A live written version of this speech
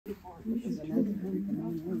So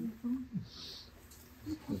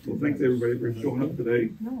thanks everybody for showing up today.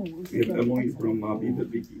 We have Emily from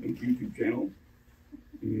BeeFit Beekeeping YouTube channel,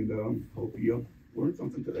 and hope you learned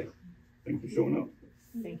something today. Thanks for showing up.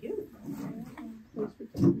 Thank you.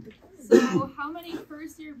 So how many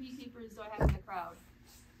first year beekeepers do I have in the crowd?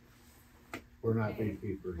 We're not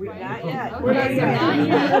beekeepers. We're not yet. Okay, We're not so yet. not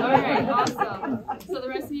yet. All right, awesome. So the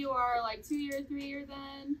rest of you are like 2 year, 3 year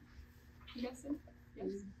then? I'm guessing? Yes.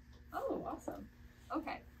 Oh, awesome.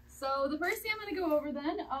 Okay. So the first thing I'm going to go over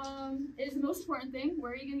then is the most important thing.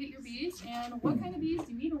 Where are you going to get your bees, and what kind of bees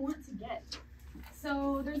do you even want to get?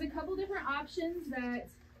 So there's a couple different options that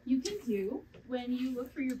you can do when you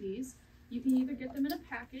look for your bees. You can either get them in a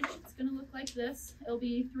package. It's going to look like this. It'll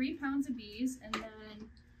be 3 pounds of bees, and then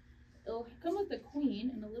it'll come with a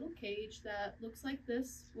queen in a little cage that looks like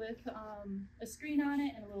this with a screen on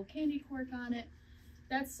it and a little candy cork on it.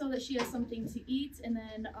 That's so that she has something to eat, and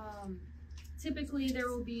then typically there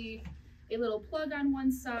will be a little plug on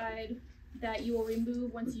one side that you will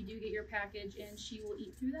remove once you do get your package, and she will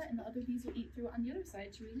eat through that, and the other bees will eat through on the other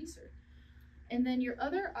side to release her. And then your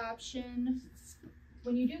other option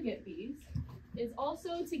when you do get bees is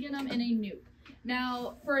also to get them in a nuc.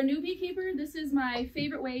 Now, for a new beekeeper, this is my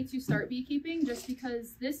favorite way to start beekeeping, just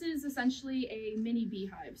because this is essentially a mini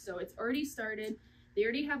beehive. So it's already started. They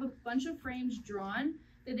already have a bunch of frames drawn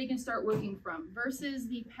that they can start working from, versus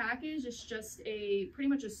the package is just pretty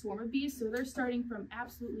much a swarm of bees. So they're starting from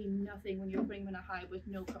absolutely nothing when you're putting them in a hive with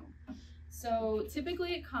no comb. So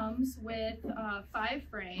typically it comes with 5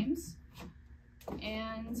 frames,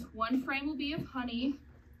 and 1 frame will be of honey.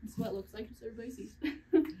 This is what it looks like, so everybody sees.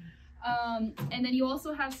 And then you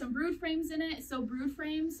also have some brood frames in it. So brood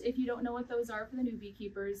frames, if you don't know what those are for the new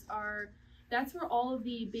beekeepers, that's where all of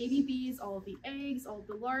the baby bees, all of the eggs, all of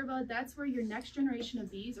the larvae, that's where your next generation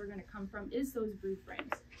of bees are going to come from, is those brood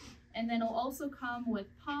frames. And then it'll also come with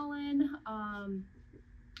pollen, and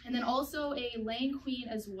then also a laying queen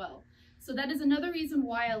as well. So that is another reason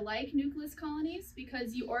why I like nucleus colonies,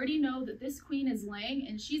 because you already know that this queen is laying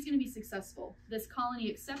and she's going to be successful. This colony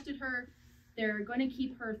accepted her. They're going to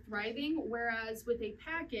keep her thriving, whereas with a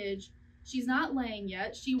package, she's not laying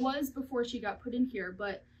yet. She was before she got put in here,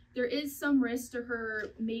 but there is some risk to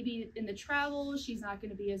her. Maybe in the travel, she's not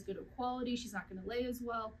going to be as good of quality. She's not going to lay as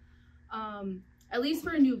well. At least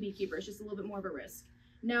for a new beekeeper, it's just a little bit more of a risk.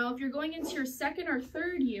 Now, if you're going into your 2nd or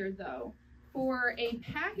 3rd year, though, for a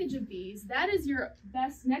package of bees, that is your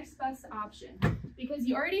next best option, because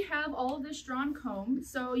you already have all of this drawn comb,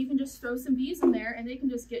 so you can just throw some bees in there and they can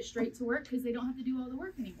just get straight to work because they don't have to do all the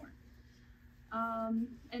work anymore.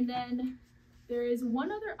 And then there is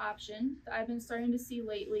one other option that I've been starting to see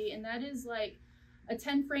lately, and that is like a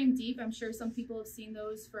 10 frame deep. I'm sure some people have seen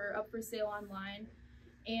those up for sale online.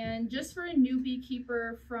 And just for a new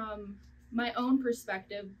beekeeper, from my own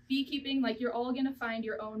perspective, beekeeping, like, you're all going to find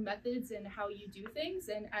your own methods and how you do things,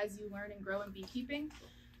 and as you learn and grow in beekeeping.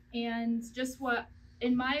 And just what,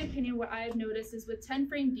 in my opinion, what I've noticed is with 10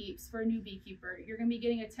 frame deeps for a new beekeeper, you're going to be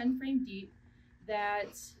getting a 10 frame deep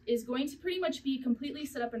that is going to pretty much be completely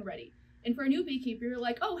set up and ready. And for a new beekeeper, you're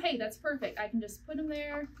like, oh, hey, that's perfect. I can just put them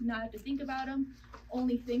there, not have to think about them.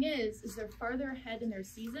 Only thing is they're farther ahead in their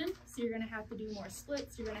season, so you're going to have to do more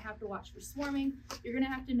splits. You're going to have to watch for swarming. You're going to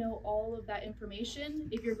have to know all of that information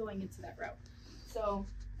if you're going into that route. So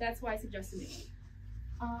that's why I suggested it.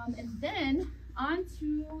 And then on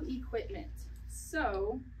to equipment.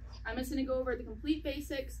 So I'm just going to go over the complete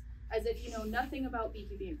basics as if you know nothing about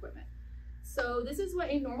beekeeping equipment. So this is what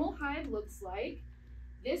a normal hive looks like.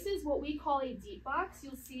 This is what we call a deep box.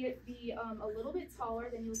 You'll see it be a little bit taller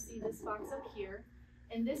than you'll see this box up here.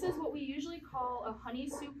 And this is what we usually call a honey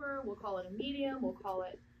super. We'll call it a medium. We'll call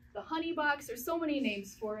it the honey box. There's so many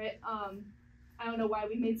names for it. I don't know why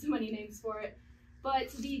we made so many names for it.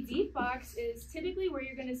 But the deep box is typically where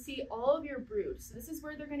you're going to see all of your brood. So this is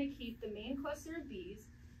where they're going to keep the main cluster of bees.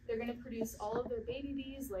 They're going to produce all of their baby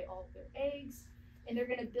bees, lay all of their eggs. And they're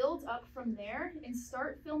going to build up from there and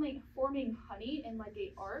start forming honey in like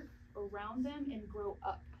a arc around them and grow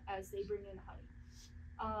up as they bring in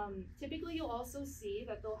honey. Typically, you'll also see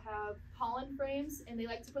that they'll have pollen frames, and they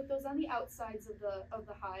like to put those on the outsides of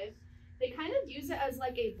the hive. They kind of use it as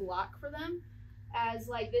like a block for them, as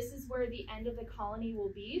like this is where the end of the colony will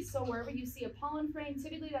be. So wherever you see a pollen frame,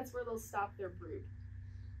 typically that's where they'll stop their brood.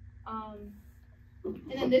 And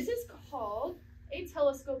then this is called a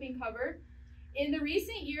telescoping cover. In the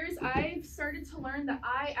recent years, I've started to learn that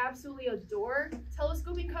I absolutely adore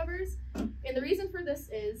telescoping covers. And the reason for this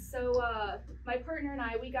is, so my partner and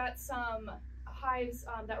I, we got some hives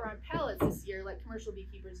that were on pallets this year, like commercial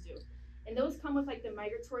beekeepers do. And those come with like the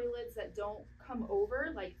migratory lids that don't come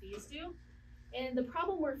over like these do. And the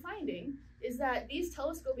problem we're finding is that these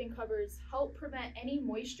telescoping covers help prevent any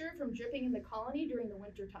moisture from dripping in the colony during the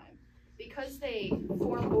winter time. Because they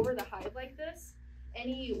form over the hive like this,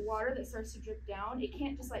 any water that starts to drip down, it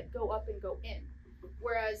can't just like go up and go in.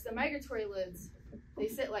 Whereas the migratory lids, they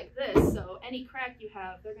sit like this, so any crack you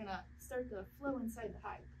have, they're gonna start to flow inside the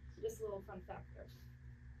hive. Just a little fun fact there.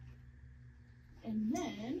 And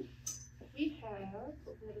then we have,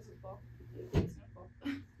 hopefully that doesn't fall. It's gonna fall.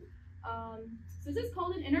 So this is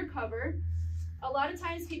called an inner cover. A lot of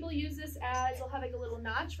times people use this as, they'll have like a little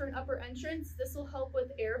notch for an upper entrance. This will help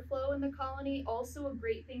with airflow in the colony. Also a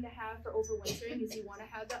great thing to have for overwintering is you want to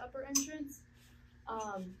have that upper entrance.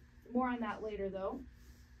 More on that later though.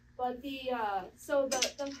 But the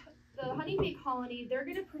honeybee colony, they're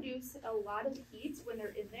going to produce a lot of heat when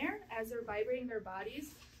they're in there as they're vibrating their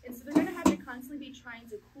bodies. And so they're going to have to constantly be trying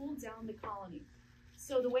to cool down the colony.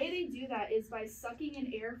 So the way they do that is by sucking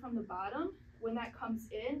in air from the bottom. When that comes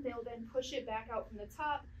in, they'll then push it back out from the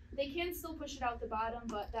top. They can still push it out the bottom,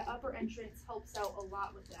 but that upper entrance helps out a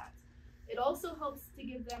lot with that. It also helps to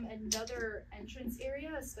give them another entrance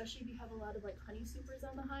area, especially if you have a lot of like honey supers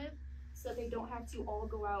on the hive, so that they don't have to all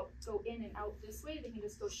go in and out this way. They can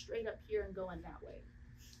just go straight up here and go in that way.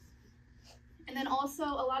 And then also,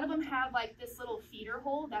 a lot of them have like this little feeder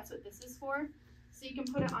hole. That's what this is for. So you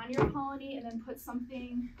can put it on your colony and then put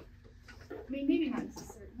something, I mean, maybe not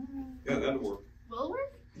necessarily. Yeah, that'll work. Will it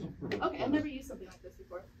work? Okay, I've never used something like this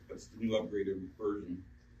before. That's the new upgraded version.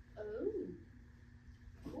 Oh,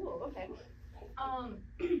 cool, okay.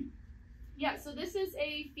 Yeah, so this is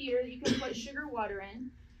a feeder that you can put sugar water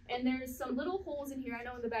in. And there's some little holes in here. I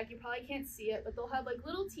know in the back you probably can't see it, but they'll have like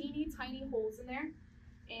little teeny tiny holes in there.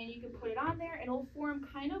 And you can put it on there and it'll form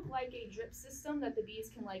kind of like a drip system that the bees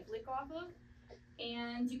can like lick off of.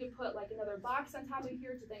 And you could put like another box on top of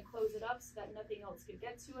here to then close it up so that nothing else could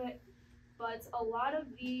get to it. But a lot of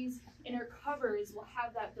these inner covers will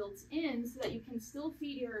have that built in so that you can still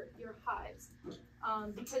feed your hives.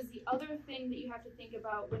 Because the other thing that you have to think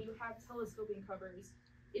about when you have telescoping covers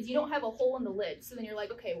is you don't have a hole in the lid. So then you're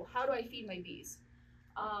like, okay, well, how do I feed my bees?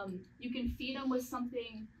 You can feed them with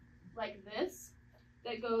something like this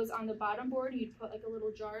that goes on the bottom board. You'd put like a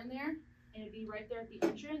little jar in there and it'd be right there at the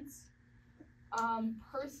entrance.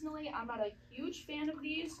 Personally, I'm not a huge fan of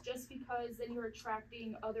these just because then you're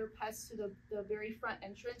attracting other pests to the very front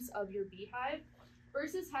entrance of your beehive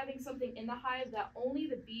versus having something in the hive that only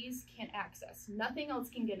the bees can access. Nothing else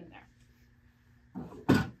can get in there.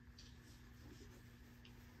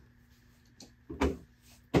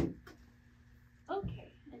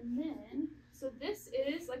 Okay, and then, so this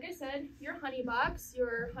is, like I said, your honey box,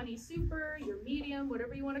 your honey super, your medium,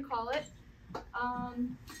 whatever you want to call it.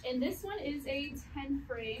 And this one is a 10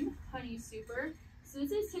 frame honey super. So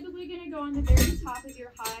this is typically going to go on the very top of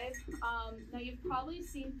your hive. Now you've probably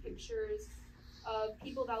seen pictures of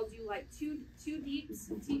people that'll do like two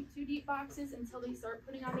deep boxes until they start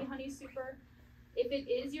putting on the honey super. If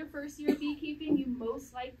it is your first year of beekeeping, you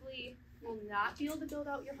most likely will not be able to build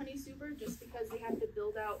out your honey super just because they have to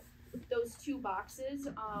build out those 2 boxes.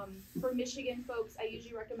 For Michigan folks, I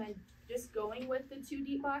usually recommend just going with the 2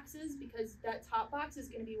 deep boxes because that top box is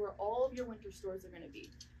going to be where all of your winter stores are going to be.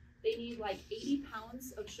 They need like 80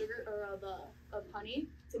 pounds of sugar or of honey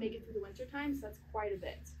to make it through the winter time, so that's quite a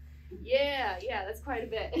bit. Yeah, that's quite a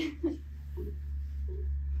bit.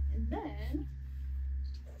 And then,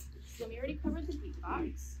 so we already covered the deep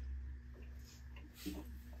box.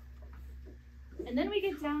 And then we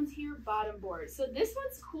get down to your bottom board. So this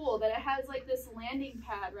one's cool that it has like this landing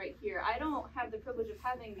pad right here. I don't have the privilege of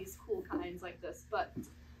having these cool kinds like this, but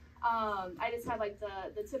I just have like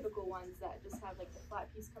the typical ones that just have like the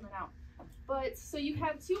flat piece coming out. But so you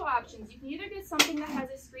have 2 options. You can either get something that has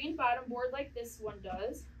a screened bottom board like this one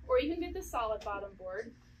does, or you can get the solid bottom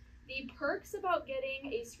board. The perks about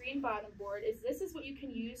getting a screened bottom board is this is what you can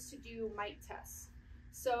use to do mite tests.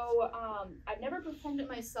 So I've never performed it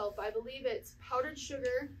myself. I believe it's powdered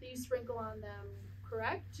sugar that you sprinkle on them,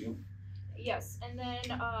 correct? Yeah. Yes, and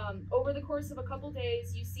then over the course of a couple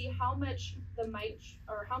days, you see how much the mites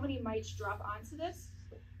or how many mites drop onto this,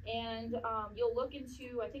 and you'll look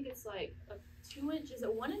into, I think it's like a 2-inch, is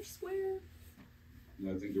it 1 inch square?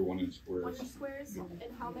 Yeah, I think they're 1 inch squares. 1 inch squares,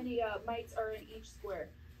 and how many mites are in each square.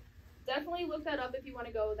 Definitely look that up if you want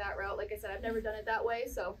to go that route. Like I said, I've never done it that way,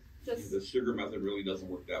 so just. The sugar method really doesn't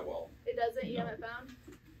work that well. It doesn't? You haven't found?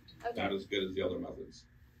 Okay. Not as good as the other methods.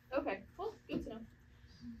 Okay, cool, good to know.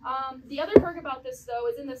 The other perk about this though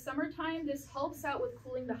is in the summertime, this helps out with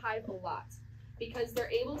cooling the hive a lot because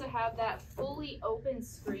they're able to have that fully open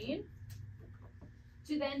screen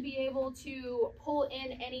to then be able to pull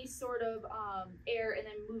in any sort of air and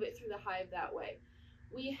then move it through the hive that way.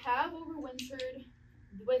 We have overwintered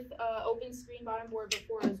with open screen bottom board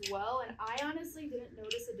before as well, and I honestly didn't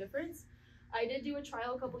notice a difference. I did do a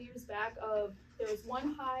trial a couple years back of, there was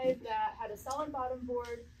one hive that had a solid bottom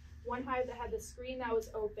board, one hive that had the screen that was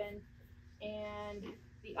open, and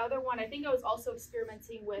the other one, I think I was also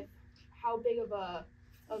experimenting with how big of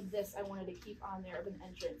this I wanted to keep on there of an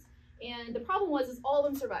entrance. And the problem was, is all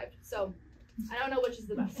of them survived. So I don't know which is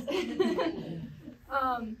the best.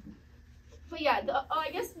 But yeah, I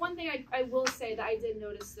guess one thing I will say that I did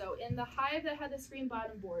notice though, in the hive that had the screen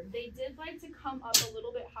bottom board, they did like to come up a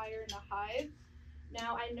little bit higher in the hive.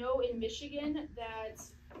 Now I know in Michigan that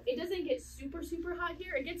it doesn't get super, super hot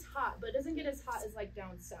here. It gets hot, but it doesn't get as hot as like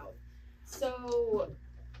down south. So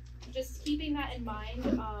just keeping that in mind,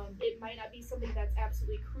 it might not be something that's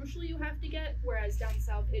absolutely crucial you have to get, whereas down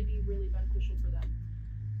south it'd be really beneficial for them.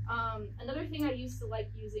 Another thing I used to like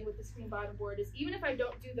using with the screen bottom board is, even if I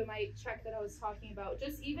don't do the mite check that I was talking about,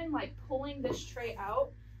 just even like pulling this tray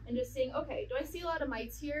out and just saying, okay, do I see a lot of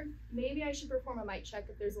mites here? Maybe I should perform a mite check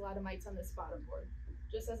if there's a lot of mites on this bottom board,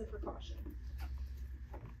 just as a precaution.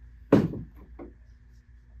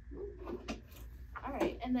 All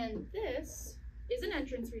right, and then this is an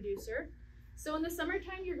entrance reducer. So in the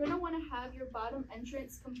summertime, you're gonna wanna have your bottom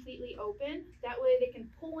entrance completely open. That way they can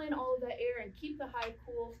pull in all of that air and keep the hive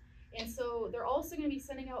cool. And so they're also gonna be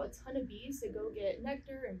sending out a ton of bees to go get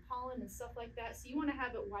nectar and pollen and stuff like that. So you wanna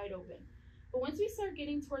have it wide open. But once we start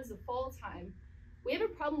getting towards the fall time, we have a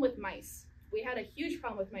problem with mice. We had a huge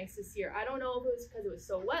problem with mice this year. I don't know if it was because it was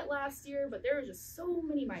so wet last year, but there were just so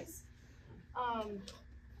many mice.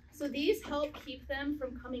 So these help keep them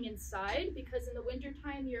from coming inside, because in the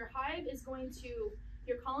wintertime, your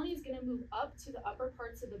colony is gonna move up to the upper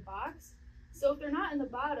parts of the box. So if they're not in the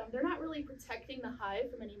bottom, they're not really protecting the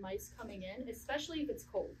hive from any mice coming in, especially if it's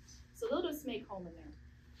cold. So they'll just make home in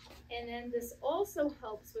there. And then this also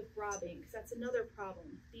helps with robbing, because that's another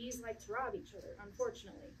problem. Bees like to rob each other,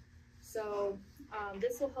 unfortunately. So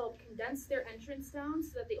this will help condense their entrance down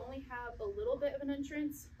so that they only have a little bit of an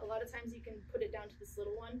entrance. A lot of times you can put it down to this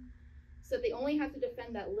little one. So they only have to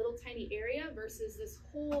defend that little tiny area versus this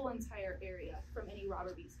whole entire area from any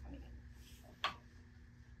robber bees coming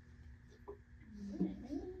in.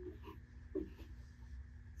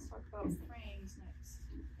 Let's talk about frames next.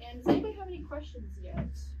 And does anybody have any questions yet?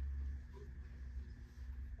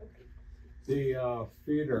 Okay. The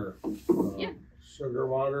feeder, yeah. Sugar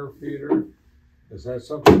water feeder, is that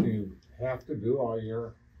something you have to do all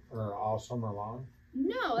year or all summer long?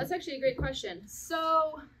 No, that's actually a great question.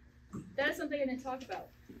 So that is something I didn't talk about.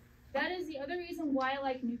 That is the other reason why I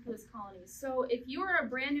like nucleus colonies. So if you are a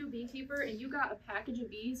brand new beekeeper and you got a package of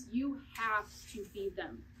bees, you have to feed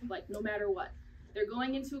them, like no matter what. They're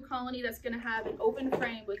going into a colony that's going to have an open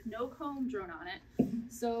frame with no comb drone on it.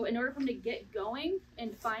 So in order for them to get going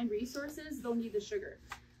and find resources, they'll need the sugar.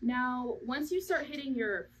 Now, once you start hitting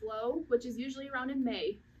your flow, which is usually around in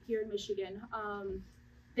May here in Michigan,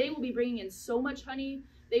 they will be bringing in so much honey,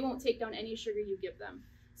 they won't take down any sugar you give them.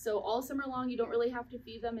 So all summer long, you don't really have to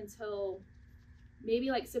feed them until maybe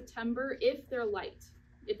like September if they're light,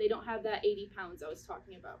 if they don't have that 80 pounds I was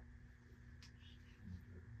talking about.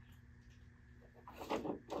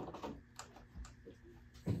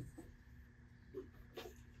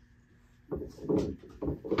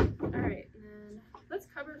 All right, and then let's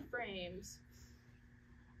cover frames.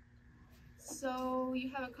 So you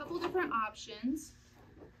have a couple different options.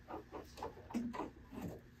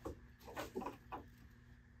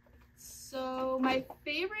 So my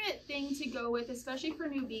favorite thing to go with, especially for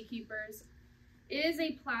new beekeepers, is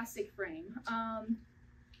a plastic frame.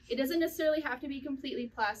 It doesn't necessarily have to be completely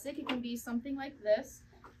plastic. It can be something like this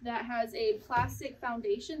that has a plastic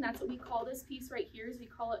foundation. That's what we call this piece right here, is we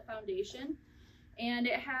call it foundation. And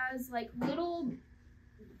it has like little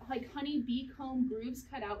honey bee comb grooves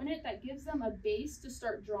cut out in it that gives them a base to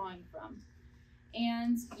start drawing from.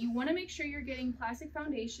 And you want to make sure you're getting plastic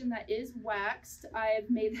foundation that is waxed. I've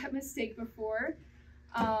made that mistake before.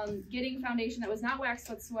 Getting foundation that was not waxed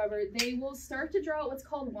whatsoever, they will start to draw out what's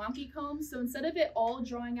called wonky combs. So instead of it all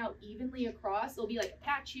drawing out evenly across, it'll be like a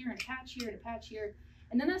patch here and a patch here and a patch here.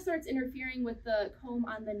 And then that starts interfering with the comb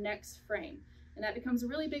on the next frame. And that becomes a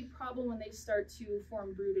really big problem when they start to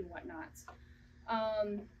form brood and whatnot.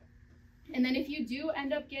 And then if you do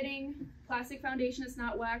end up getting plastic foundation that's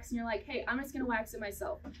not waxed and you're like, hey, I'm just gonna wax it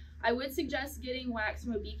myself, I would suggest getting wax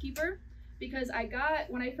from a beekeeper, because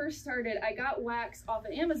when I first started, I got wax off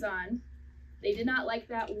of Amazon. They did not like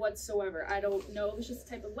that whatsoever. I don't know if it's just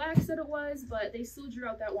the type of wax that it was, but they still drew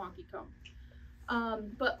out that wonky comb.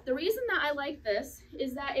 But the reason that I like this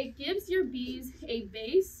is that it gives your bees a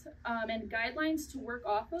base and guidelines to work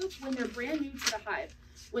off of when they're brand new to the hive.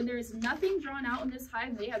 When there's nothing drawn out in this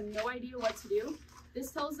hive, they have no idea what to do.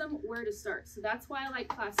 This tells them where to start. So that's why I like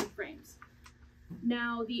plastic frames.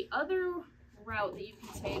 Now, the other route that you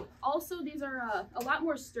can take, also these are a lot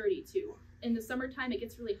more sturdy too. In the summertime, it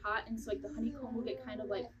gets really hot, and so like the honeycomb will get kind of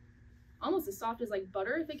like almost as soft as like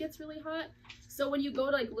butter if it gets really hot. So when you go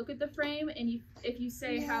to like look at the frame, and if you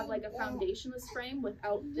say have like a foundationless frame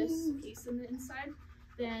without this piece in the inside,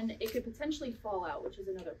 then it could potentially fall out, which is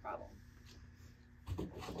another problem.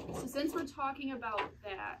 So since we're talking about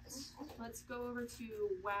that, let's go over to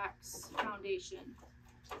wax foundation.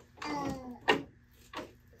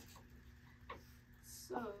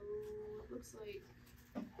 So it looks like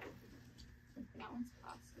that one's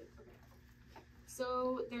plastic. Okay.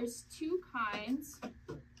 So there's two kinds.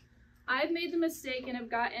 I've made the mistake and have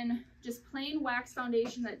gotten just plain wax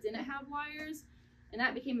foundation that didn't have wires, and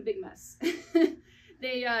that became a big mess.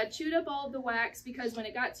 They chewed up all of the wax because when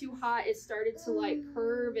it got too hot, it started to like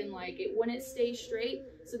curve and like it wouldn't stay straight.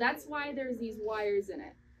 So that's why there's these wires in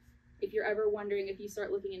it, if you're ever wondering if you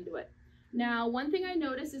start looking into it. Now, one thing I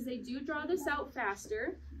noticed is they do draw this out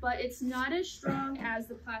faster, but it's not as strong as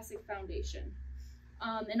the plastic foundation.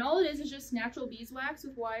 And all it is just natural beeswax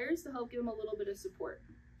with wires to help give them a little bit of support.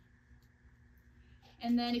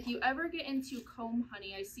 And then if you ever get into comb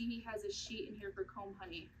honey, I see he has a sheet in here for comb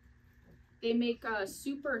honey. They make a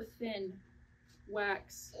super thin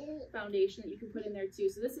wax foundation that you can put in there too.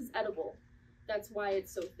 So this is edible. That's why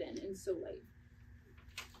it's so thin and so light.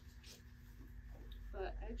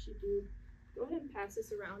 But I actually do go ahead and pass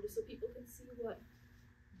this around just so people can see what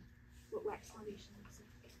wax foundation looks like.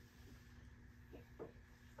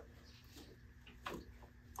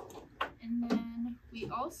 And then we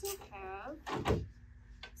also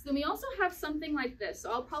have something like this.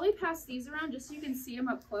 So I'll probably pass these around just so you can see them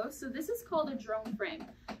up close. So this is called a drone frame.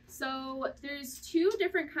 So there's two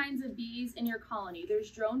different kinds of bees in your colony.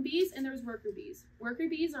 There's drone bees and there's worker bees. Worker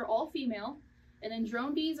bees are all female, and then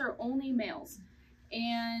drone bees are only males.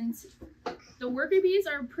 And the worker bees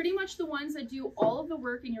are pretty much the ones that do all of the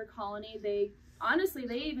work in your colony. They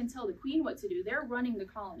even tell the queen what to do. They're running the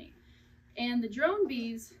colony. And the drone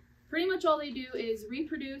bees, pretty much all they do is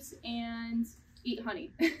reproduce and eat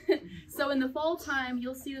honey. So in the fall time,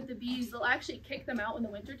 you'll see that the bees, they'll actually kick them out in the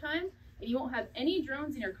winter time, and you won't have any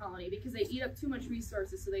drones in your colony because they eat up too much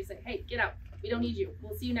resources. So they say, hey, get out. We don't need you.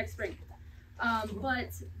 We'll see you next spring. But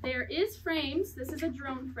there is frames, this is a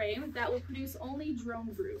drone frame, that will produce only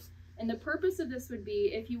drone brood. And the purpose of this would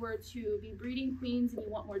be if you were to be breeding queens and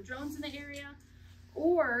you want more drones in the area,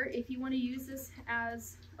 or if you want to use this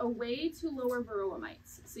as a way to lower varroa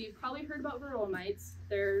mites. So you've probably heard about varroa mites.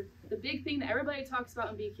 They're the big thing that everybody talks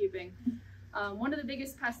about in beekeeping. One of the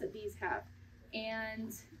biggest pests that bees have.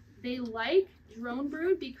 And they like drone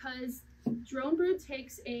brood because drone brood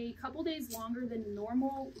takes a couple days longer than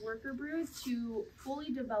normal worker brood to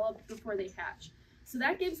fully develop before they hatch. So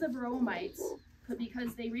that gives the varroa mites,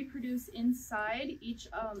 because they reproduce inside each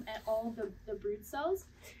at all the brood cells,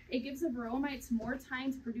 it gives the varroa mites more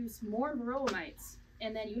time to produce more varroa mites,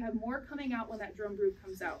 and then you have more coming out when that drone brood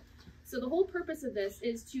comes out. So the whole purpose of this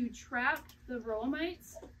is to trap the varroa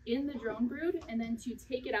mites in the drone brood and then to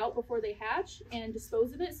take it out before they hatch and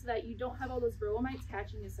dispose of it so that you don't have all those varroa mites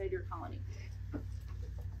hatching inside your colony.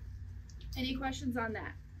 Any questions on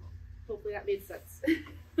that? Hopefully that made sense.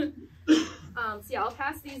 So yeah, I'll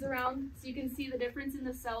pass these around so you can see the difference in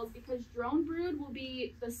the cells, because drone brood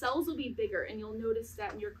the cells will be bigger, and you'll notice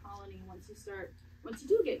that in your colony once you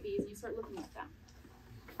do get bees and you start looking at them.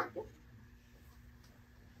 Yep.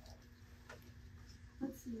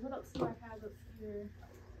 Let's see, what else do I have up here?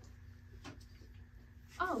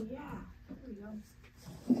 Oh yeah, there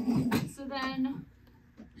we go. So then,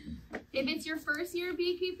 if it's your first year of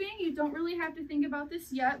beekeeping, you don't really have to think about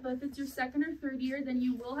this yet, but if it's your second or third year, then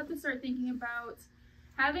you will have to start thinking about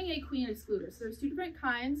having a queen excluder. So there's two different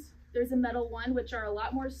kinds. There's a metal one, which are a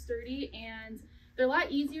lot more sturdy and they're a lot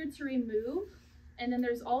easier to remove. And then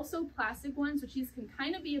there's also plastic ones, which these can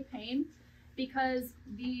kind of be a pain because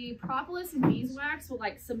the propolis and beeswax will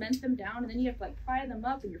like cement them down, and then you have to like pry them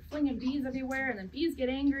up and you're flinging bees everywhere, and then bees get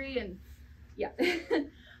angry, and yeah.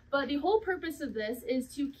 But the whole purpose of this is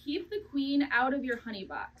to keep the queen out of your honey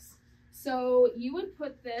box. So you would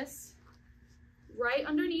put this right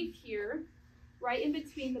underneath here, right in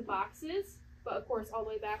between the boxes, but of course all the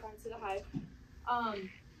way back onto the hive.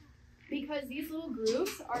 Because these little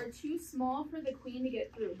grooves are too small for the queen to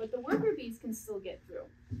get through, but the worker bees can still get through.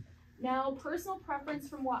 Now, personal preference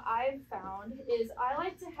from what I've found is I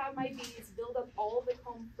like to have my bees build up all of the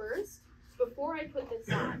comb first before I put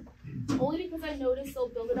this on, only because I noticed they'll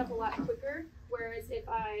build it up a lot quicker, whereas if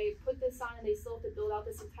I put this on and they still have to build out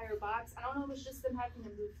this entire box, I don't know if it's just them having to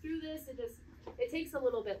move through this, it takes a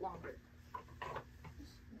little bit longer.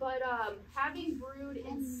 But having brood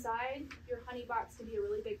inside your honey box can be a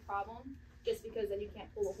really big problem, just because then you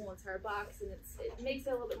can't pull the whole entire box, and it makes it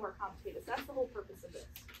a little bit more complicated. So that's the whole purpose of this.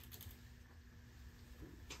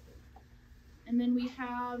 And then we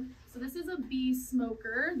have, so this is a bee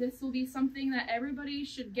smoker. This will be something that everybody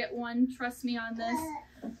should get one. Trust me on this.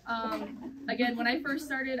 Again, when I first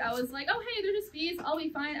started, I was like, oh, hey, they're just bees. I'll be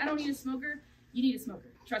fine. I don't need a smoker. You need a smoker.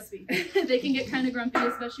 Trust me. They can get kind of grumpy,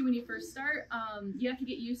 especially when you first start. You have to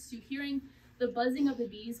get used to hearing the buzzing of the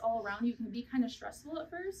bees all around you. Can be kind of stressful at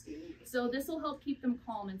first. So this will help keep them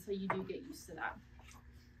calm until you do get used to that.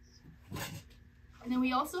 And then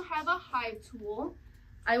we also have a hive tool.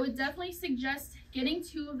 I would definitely suggest getting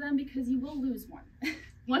 2 of them because you will lose one.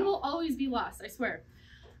 One will always be lost, I swear.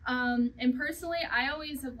 And personally, I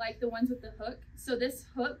always have liked the ones with the hook. So this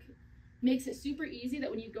hook makes it super easy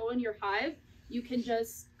that when you go in your hive, you can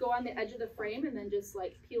just go on the edge of the frame and then just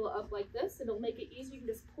like peel it up like this. It'll make it easy. You can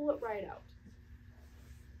just pull it right out.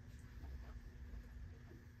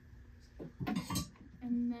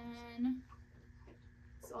 And then,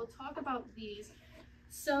 so I'll talk about these.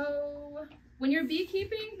 So when you're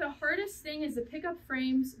beekeeping, the hardest thing is to pick up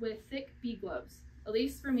frames with thick bee gloves. At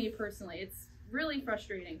least for me personally, it's really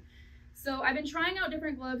frustrating. So I've been trying out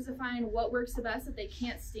different gloves to find what works the best that they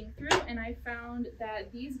can't sting through, and I found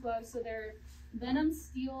that these gloves, so they're Venom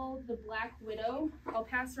Steel, the Black Widow. I'll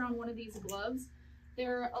pass around one of these gloves.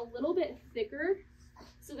 They're a little bit thicker,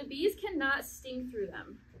 so the bees cannot sting through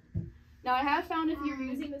them. Now I have found if you're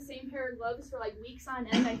using the same pair of gloves for like weeks on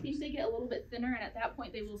end, I think they get a little bit thinner, and at that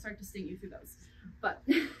point they will start to sting you through those. But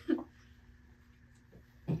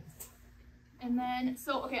and then,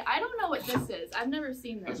 so okay, I don't know what this is. I've never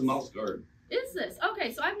seen this. That's a mouse guard. Is this?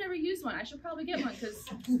 Okay, so I've never used one. I should probably get one because,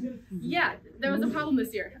 yeah, there was a problem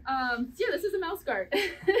this year. So yeah, this is a mouse guard.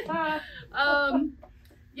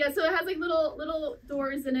 Yeah, so it has like little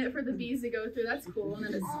doors in it for the bees to go through. That's cool, and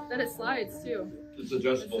then it slides too. It's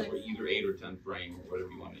adjustable for either 8 or 10 frame or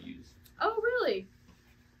whatever you want to use. Oh, really?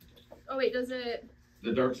 Oh wait, does it?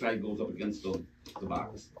 The dark side goes up against the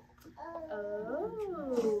box.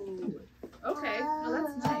 Oh. Okay. Oh,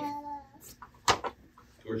 that's nice.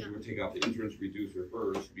 Of course, you would take out the entrance reducer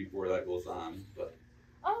first before that goes on, but.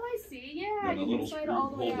 Oh, I see. Yeah. Then the little slide screw all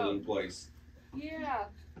the way holds it out. in place. Yeah.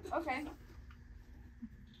 Okay.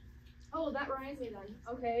 Oh, that reminds me then.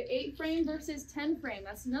 Okay, 8 frame versus 10 frame.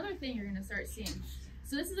 That's another thing you're gonna start seeing.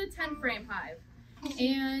 So this is a 10 frame hive,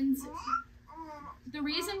 and the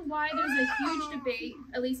reason why there's a huge debate,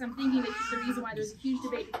 at least I'm thinking that the reason why there's a huge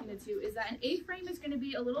debate between the two, is that an 8 frame is going to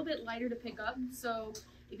be a little bit lighter to pick up. So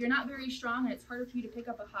if you're not very strong and it's harder for you to pick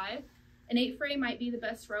up a hive, an 8 frame might be the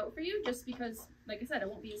best route for you, just because, like I said, it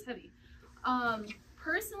won't be as heavy.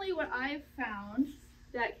 Personally, what I've found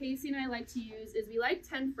that Casey and I like to use is we like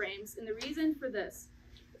 10 frames, and the reason for this,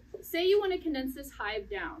 say you want to condense this hive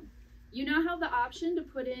down. You now have the option to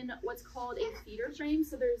put in what's called a feeder frame.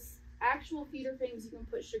 So there's actual feeder frames you can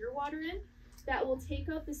put sugar water in that will take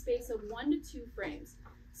up the space of 1 to 2 frames.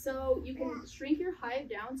 So you can shrink your hive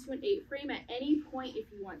down to an 8 frame at any point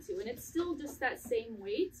if you want to, and it's still just that same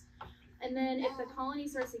weight. And then if the colony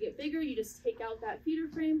starts to get bigger, you just take out that feeder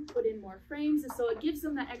frame, put in more frames, and so it gives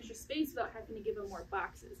them that extra space without having to give them more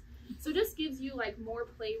boxes. So it just gives you like more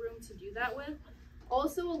playroom to do that with.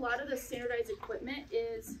 Also, a lot of the standardized equipment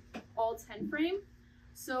is all 10 frame.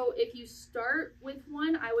 So if you start with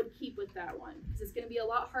one, I would keep with that one, because it's going to be a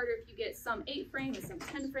lot harder if you get some 8 frame and some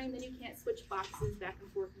 10 frame, then you can't switch boxes back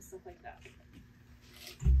and forth and stuff like that.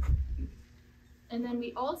 And then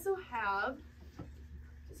we also have,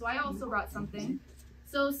 so I also brought something.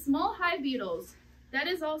 So small hive beetles, that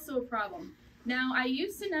is also a problem. Now I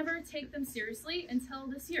used to never take them seriously until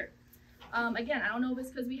this year. Again, I don't know if it's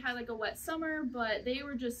because we had like a wet summer, but they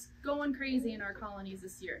were just going crazy in our colonies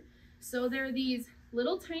this year. So they're these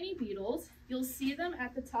little tiny beetles. You'll see them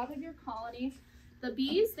at the top of your colony. The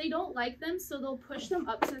bees, they don't like them, so they'll push them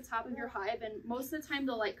up to the top of your hive, and most of the time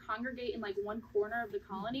they'll like congregate in like one corner of the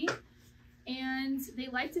colony. And they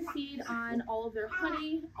like to feed on all of their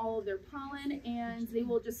honey, all of their pollen, and they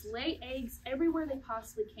will just lay eggs everywhere they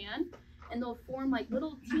possibly can. And they'll form like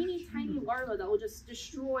little teeny tiny larvae that will just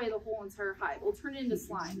destroy the whole entire hive. It'll turn it into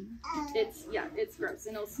slime. It's gross,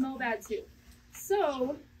 and it'll smell bad too.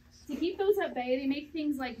 So to keep those at bay, they make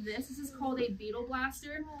things like this. This is called a beetle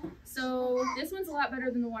blaster. So this one's a lot better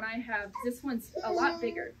than the one I have. This one's a lot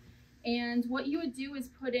bigger. And what you would do is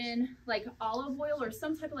put in like olive oil or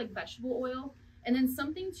some type of like vegetable oil and then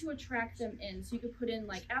something to attract them in. So you could put in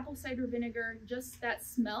like apple cider vinegar. Just that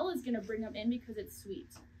smell is going to bring them in because it's sweet.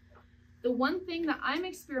 The one thing that I'm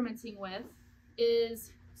experimenting with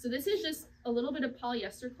is, so this is just a little bit of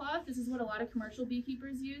polyester cloth. This is what a lot of commercial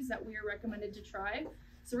beekeepers use that we are recommended to try.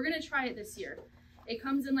 So we're going to try it this year. It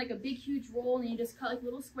comes in like a big huge roll and you just cut like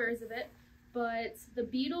little squares of it. But the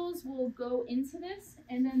beetles will go into this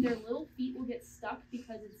and then their little feet will get stuck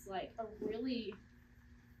because it's like a really,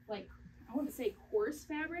 like, I want to say coarse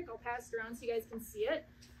fabric. I'll pass it around so you guys can see it.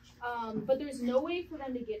 But there's no way for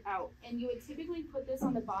them to get out. And you would typically put this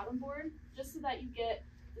on the bottom board just so that you get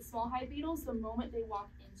the small hive beetles the moment they walk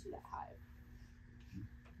into that hive.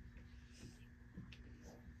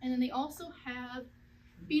 And then they also have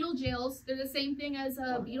beetle jails. They're the same thing as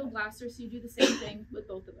a beetle blaster, so you do the same thing with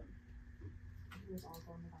both of them.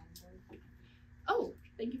 Oh,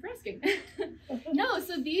 thank you for asking. No,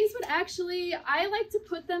 so these would actually, I like to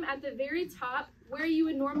put them at the very top where you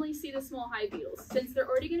would normally see the small hive beetles. Since they're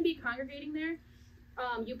already going to be congregating there,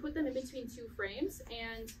 you put them in between two frames,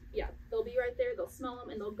 and yeah, they'll be right there, they'll smell them,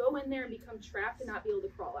 and they'll go in there and become trapped and not be able to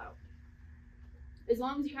crawl out. As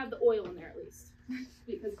long as you have the oil in there at least,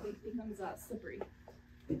 because it becomes slippery.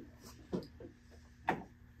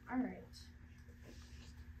 All right.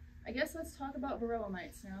 I guess let's talk about varroa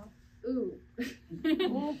mites now. Ooh.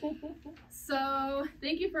 So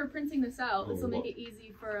thank you for printing this out. This will make it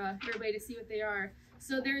easy for everybody to see what they are.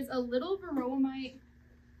 So there's a little varroa mite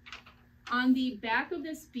on the back of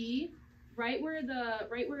this bee, right where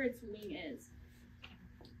its wing is.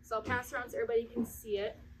 So I'll pass around so everybody can see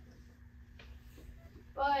it.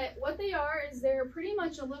 But what they are is they're pretty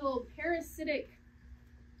much a little parasitic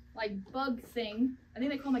like bug thing. I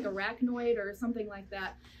think they call them like arachnoid or something like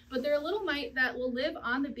that. But they're a little mite that will live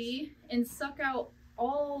on the bee and suck out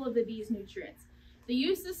all of the bee's nutrients. They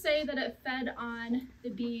used to say that it fed on the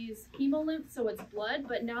bee's hemolymph, so it's blood,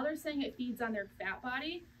 but now they're saying it feeds on their fat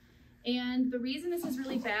body. And the reason this is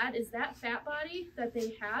really bad is that fat body that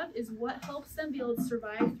they have is what helps them be able to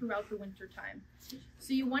survive throughout the winter time.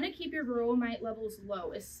 So you want to keep your varroa mite levels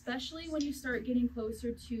low, especially when you start getting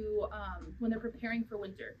closer to when they're preparing for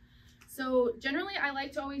winter. So generally I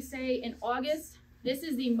like to always say in August, this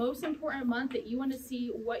is the most important month that you want to see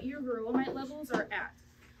what your varroa mite levels are at.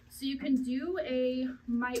 So you can do a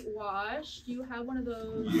mite wash. Do you have one of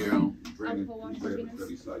those? Yeah, alcohol wash containers?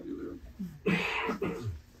 Beside you there.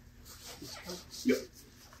 Yep.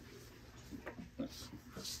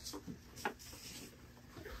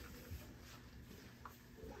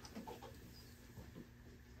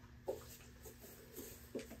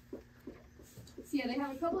 So yeah, they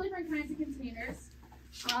have a couple different kinds of containers.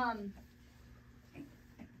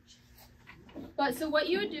 But so what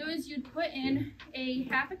you would do is you'd put in a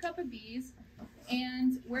half a cup of bees,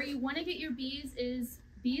 and where you want to get your bees is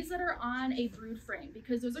bees that are on a brood frame,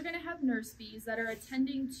 because those are going to have nurse bees that are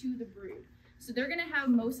attending to the brood. So they're going to have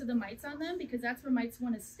most of the mites on them because that's where mites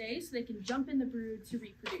want to stay so they can jump in the brood to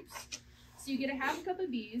reproduce. So you get a half a cup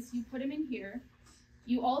of bees, you put them in here.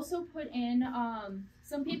 You also put in,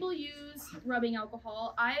 some people use rubbing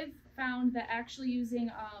alcohol. I've found that actually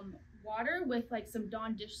using water with like some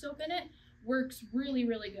Dawn dish soap in it works really,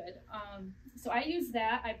 really good. So I use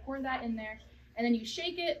that, I pour that in there, and then you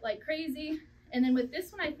shake it like crazy. And then with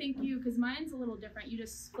this one, I think because mine's a little different, you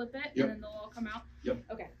just flip it and then they'll all come out. Yep.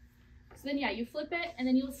 Okay. So then yeah, you flip it and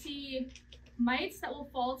then you'll see mites that will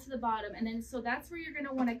fall to the bottom. And then so that's where you're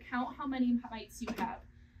gonna wanna count how many mites you have.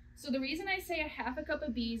 So the reason I say a half a cup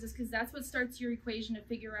of bees is because that's what starts your equation to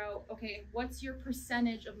figure out, okay, what's your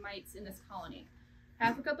percentage of mites in this colony?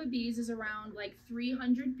 Half a cup of bees is around like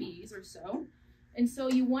 300 bees or so. And so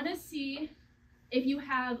you wanna see if you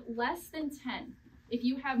have less than 10. If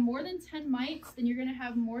you have more than 10 mites, then you're gonna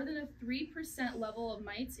have more than a 3% level of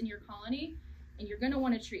mites in your colony, and you're gonna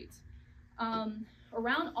wanna treat.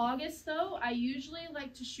 Around August though, I usually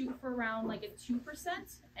like to shoot for around like a 2%.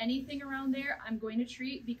 Anything around there, I'm going to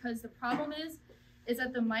treat, because the problem is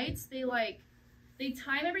that the mites, they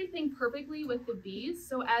time everything perfectly with the bees.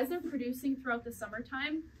 So as they're producing throughout the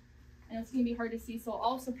summertime, and it's gonna be hard to see, so I'll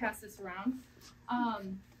also pass this around.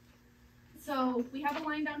 So we have a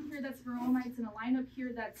line down here that's varroa mites and a line up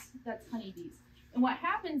here that's honeybees. And what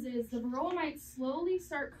happens is the varroa mites slowly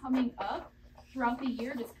start coming up throughout the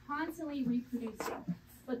year, just constantly reproducing.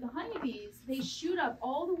 But the honeybees, they shoot up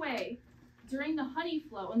all the way during the honey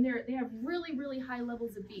flow, and they have really, really high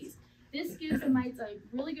levels of bees. This gives the mites a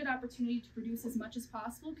really good opportunity to produce as much as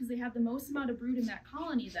possible because they have the most amount of brood in that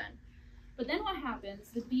colony then. But then what happens,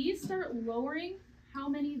 the bees start lowering how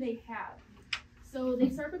many they have. So they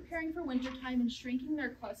start preparing for wintertime and shrinking their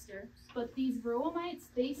cluster, but these varroa mites,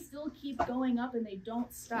 they still keep going up and they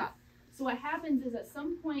don't stop. So what happens is at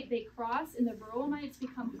some point they cross and the varroa mites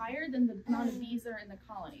become higher than the amount of bees that are in the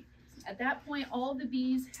colony. At that point, all of the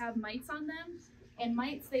bees have mites on them, and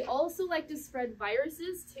mites, they also like to spread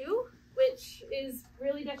viruses too, which is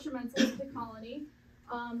really detrimental to the colony.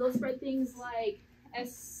 They'll spread things like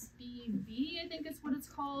SBV, I think is what it's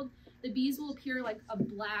called. The bees will appear like a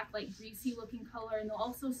black, like greasy looking color, and they'll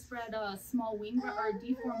also spread a small wing or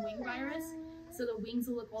deformed wing virus. So the wings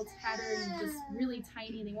will look all tattered and just really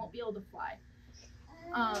tiny, and they won't be able to fly.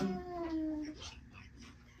 Lost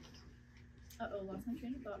my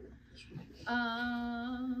train of thought.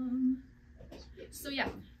 So yeah,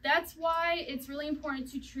 that's why it's really important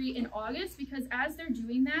to treat in August, because as they're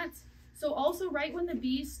doing that, so also right when the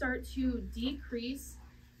bees start to decrease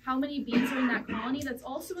how many bees are in that colony, that's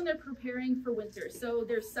also when they're preparing for winter. So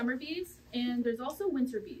there's summer bees and there's also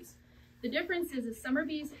winter bees. The difference is summer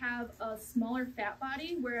bees have a smaller fat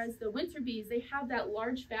body, whereas the winter bees, they have that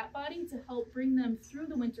large fat body to help bring them through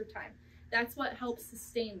the winter time. That's what helps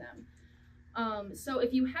sustain them. So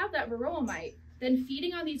if you have that varroa mite, then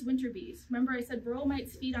feeding on these winter bees, remember I said varroa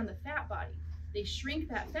mites feed on the fat body. They shrink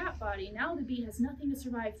that fat body. Now the bee has nothing to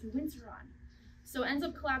survive through winter on. So it ends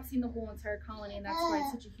up collapsing the whole entire colony, and that's why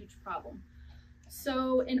it's such a huge problem.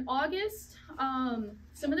 So in August,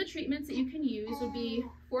 some of the treatments that you can use would be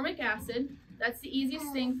formic acid. That's the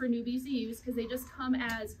easiest thing for newbies to use because they just come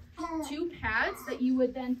as 2 pads that you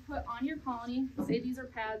would then put on your colony. Say these are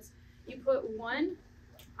pads. You put one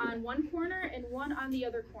on one corner and one on the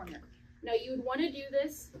other corner. Now you would want to do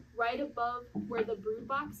this right above where the brood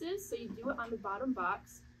box is. So you do it on the bottom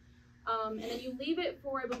box. And then you leave it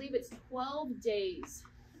for, I believe it's 12 days.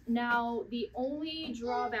 Now, the only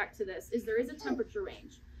drawback to this is there is a temperature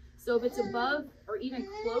range. So if it's above or even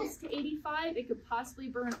close to 85, it could possibly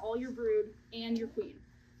burn all your brood and your queen.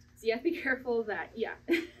 So you have to be careful of that, yeah.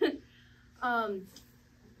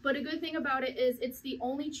 But a good thing about it is it's the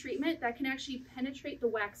only treatment that can actually penetrate the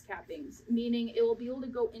wax cappings, meaning it will be able to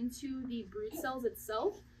go into the brood cells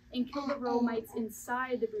itself and kill the varroa mites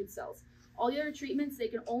inside the brood cells. All the other treatments, they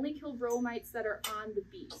can only kill varroa mites that are on the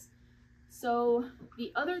bees. So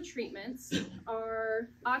the other treatments are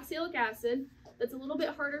oxalic acid. That's a little bit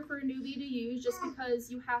harder for a newbie to use just because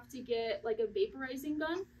you have to get like a vaporizing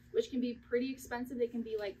gun, which can be pretty expensive. They can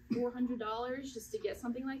be like $400 just to get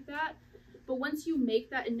something like that. But once you make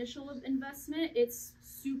that initial investment, it's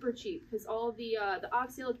super cheap because all of the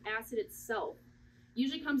oxalic acid itself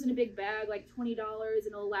usually comes in a big bag, like $20, and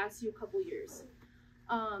it'll last you a couple years.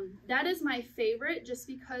 That is my favorite just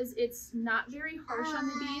because it's not very harsh on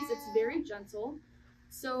the bees. It's very gentle.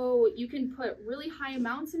 So you can put really high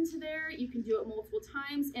amounts into there. You can do it multiple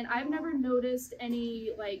times. And I've never noticed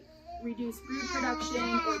any like reduced brood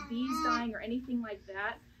production or bees dying or anything like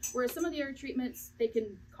that. Whereas some of the other treatments, they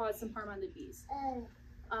can cause some harm on the bees. You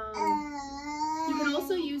can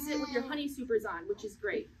also use it with your honey supers on, which is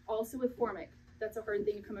great. Also with formic. That's a hard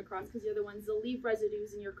thing to come across because the other ones, they'll leave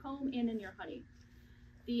residues in your comb and in your honey.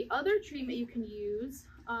 The other treatment you can use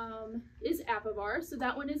is apiguard. So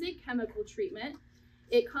that one is a chemical treatment.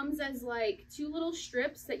 It comes as like 2 little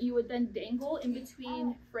strips that you would then dangle in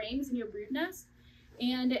between frames in your brood nest.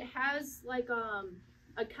 And it has like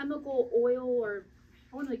a chemical oil, or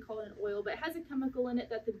I wouldn't really call it an oil, but it has a chemical in it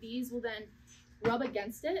that the bees will then rub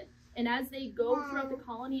against it. And as they go throughout the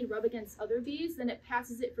colony and rub against other bees, then it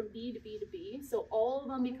passes it from bee to bee to bee. So all of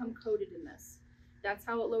them become coated in this. That's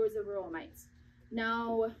how it lowers the varroa mites.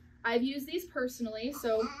 Now, I've used these personally,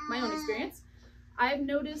 so my own experience. I've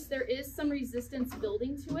noticed there is some resistance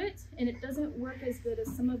building to it, and it doesn't work as good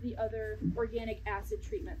as some of the other organic acid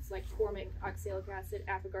treatments like formic, oxalic acid,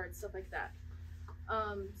 apiguard, stuff like that.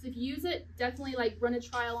 So if you use it, definitely like run a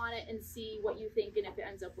trial on it and see what you think and if it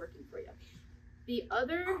ends up working for you. The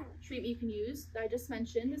other treatment you can use that I just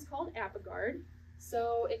mentioned is called apiguard.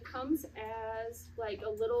 So it comes as like a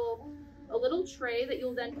little tray that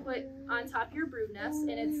you'll then put on top of your brood nest,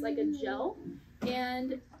 and it's like a gel,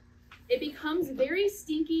 and it becomes very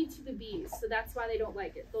stinky to the bees, so that's why they don't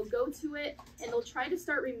like it. They'll go to it and they'll try to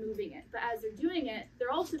start removing it, but as they're doing it,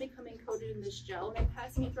 they're also becoming coated in this gel and they're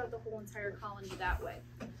passing it throughout the whole entire colony that way.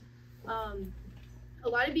 A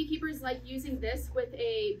lot of beekeepers like using this with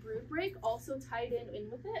a brood break also tied in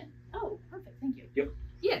with it. Oh, perfect, thank you. Yep.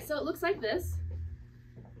 Yeah, so it looks like this.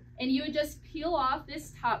 And you would just peel off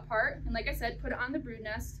this top part, and like I said, put it on the brood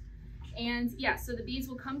nest. And yeah, so the bees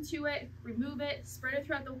will come to it, remove it, spread it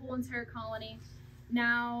throughout the whole entire colony.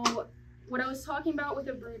 Now, what I was talking about with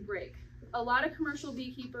a brood break, a lot of commercial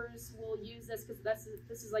beekeepers will use this because this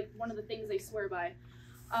is like one of the things they swear by,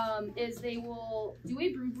 is they will do a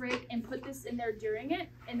brood break and put this in there during it.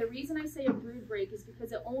 And the reason I say a brood break is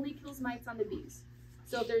because it only kills mites on the bees.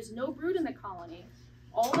 So if there's no brood in the colony,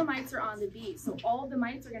 all the mites are on the bees. So all the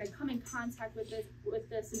mites are going to come in contact with this,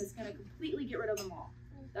 and it's going to completely get rid of them all.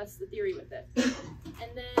 That's the theory with it.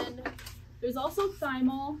 And then there's also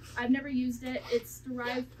thymol. I've never used it. It's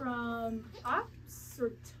derived from hops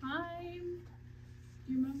or thyme.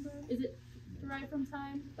 Do you remember? Is it derived from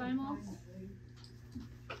thyme? Thymol?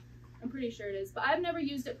 I'm pretty sure it is, but I've never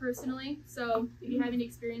used it personally. So if you have any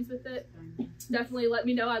experience with it, definitely let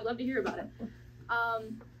me know. I'd love to hear about it.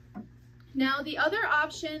 Now the other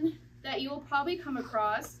option that you will probably come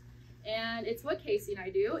across, and it's what Casey and I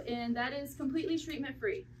do, and that is completely treatment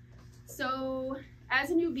free. So as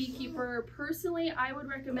a new beekeeper, personally, I would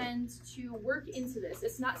recommend to work into this.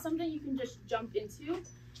 It's not something you can just jump into.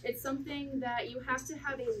 It's something that you have to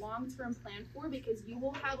have a long-term plan for, because you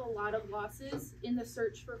will have a lot of losses in the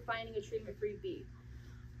search for finding a treatment-free bee.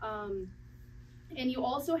 And you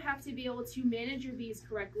also have to be able to manage your bees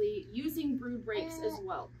correctly using brood breaks as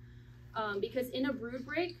well. Because in a brood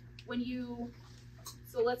break,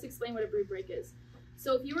 so let's explain what a brood break is.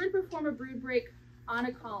 So if you were to perform a brood break on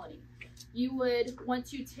a colony, you would want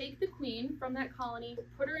to take the queen from that colony,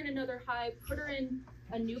 put her in another hive, put her in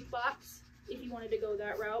a nuke box, if you wanted to go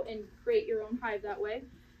that route and create your own hive that way,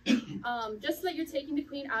 just so that you're taking the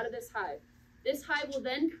queen out of this hive. This hive will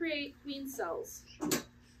then create queen cells.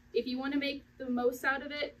 If you want to make the most out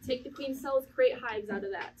of it, take the queen cells, create hives out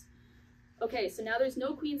of that. Okay, so now there's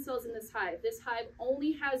no queen cells in this hive. This hive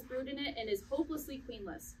only has brood in it and is hopelessly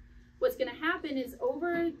queenless. What's going to happen is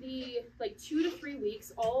over the 2 to 3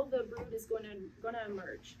 weeks, all of the brood is going to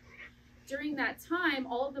emerge. During that time,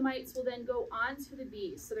 all of the mites will then go onto the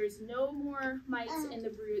bees. So there's no more mites in the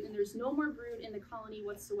brood, and there's no more brood in the colony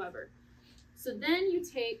whatsoever. So then you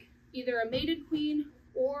take either a mated queen,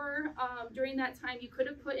 or during that time you could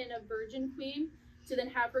have put in a virgin queen to then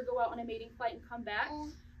have her go out on a mating flight and come back.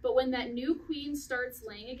 But when that new queen starts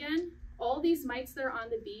laying again, all these mites that are on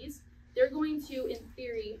the bees, they're going to, in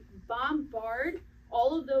theory, bombard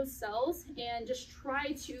all of those cells and just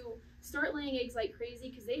try to start laying eggs like crazy,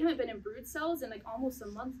 because they haven't been in brood cells in almost a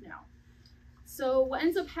month now. So what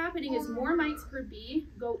ends up happening is more mites per bee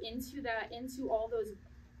go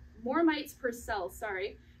more mites per cell,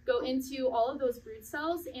 go into all of those brood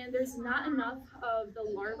cells, and there's not enough of the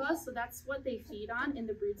larva, so that's what they feed on in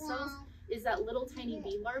the brood cells, is that little tiny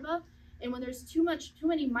bee larva. And when there's too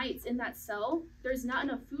many mites in that cell, there's not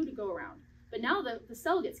enough food to go around. But now the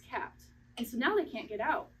cell gets capped, and so now they can't get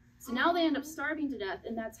out. So now they end up starving to death,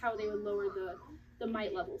 and that's how they would lower the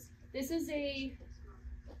mite levels. This is a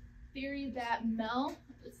theory that Mel,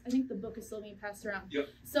 I think the book is still being passed around. Yep.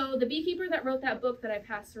 So the beekeeper that wrote that book that I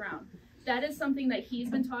passed around, that is something that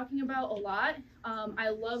he's been talking about a lot. I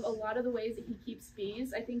love a lot of the ways that he keeps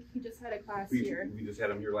bees. I think he just had a class here. We just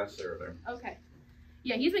had him here last Saturday. Okay.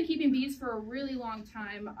 Yeah, he's been keeping bees for a really long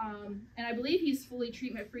time, and I believe he's fully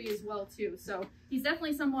treatment-free as well, too. So he's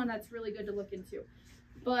definitely someone that's really good to look into.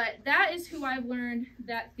 But that is who I've learned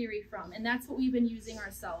that theory from, and that's what we've been using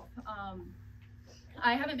ourselves.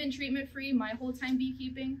 I haven't been treatment-free my whole time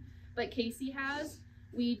beekeeping, but Casey has.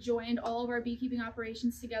 We joined all of our beekeeping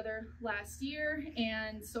operations together last year,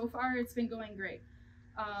 and so far it's been going great.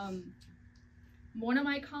 One of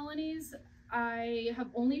my colonies, I have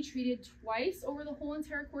only treated twice over the whole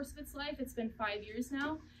entire course of its life. It's been 5 years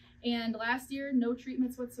now, and last year no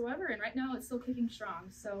treatments whatsoever, and right now it's still kicking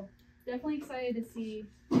strong. So definitely excited to see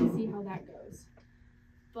how that goes.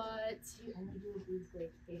 But do you only do a brood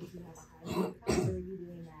break if you have a hive house, or are you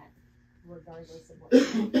doing that regardless of what your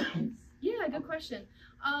hive is? yeah, good question.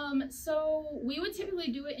 So we would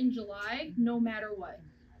typically do it in July, no matter what.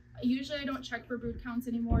 Usually I don't check for brood counts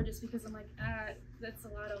anymore, just because I'm like, that's a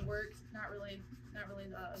lot of work. Not really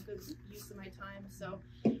a good use of my time. So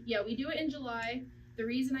yeah, we do it in July. The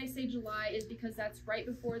reason I say July is because that's right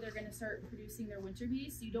before they're going to start producing their winter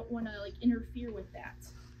bees. So you don't want to interfere with that.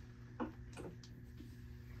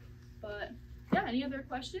 But yeah, any other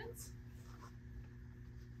questions?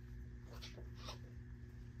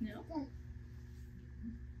 No?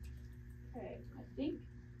 Okay,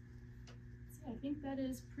 I think that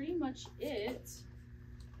is pretty much it.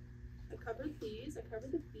 I covered these, I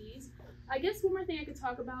covered the bees. I guess one more thing I could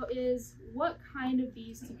talk about is what kind of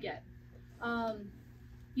bees to get.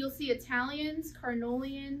 You'll see Italians,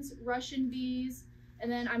 Carnolians, Russian bees, and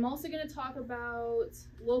then I'm also going to talk about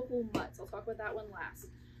local mutts. I'll talk about that one last.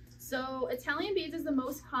 So Italian bees is the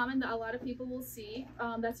most common that a lot of people will see.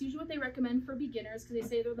 That's usually what they recommend for beginners, because they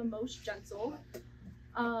say they're the most gentle.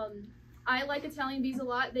 I like Italian bees a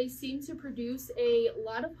lot. They seem to produce a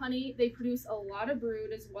lot of honey. They produce a lot of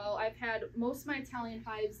brood as well. I've had most of my Italian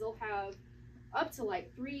hives, they'll have up to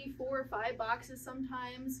like 3, 4, 5 boxes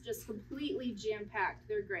sometimes, just completely jam-packed.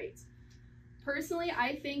 They're great. Personally,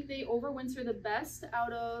 I think they overwinter the best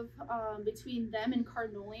out of between them and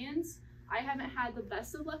carnelians. I haven't had the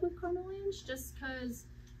best of luck with carnelians just because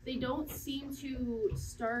they don't seem to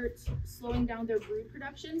start slowing down their brood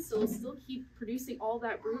production, so they'll still keep producing all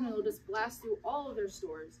that brood and it'll just blast through all of their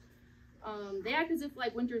stores. They act as if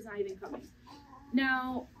like winter's not even coming.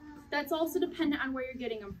 Now, that's also dependent on where you're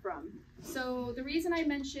getting them from. So the reason I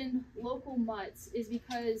mentioned local mutts is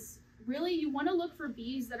because really you want to look for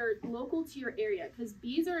bees that are local to your area, because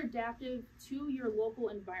bees are adaptive to your local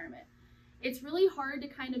environment. It's really hard to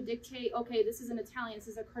kind of dictate, okay, this is an Italian, this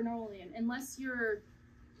is a carnelian, unless you're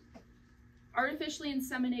artificially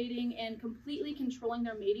inseminating and completely controlling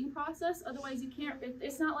their mating process. Otherwise you can't,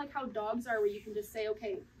 it's not like how dogs are where you can just say,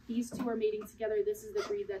 okay, these two are mating together, this is the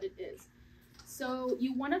breed that it is. So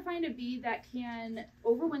you want to find a bee that can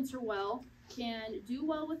overwinter well, can do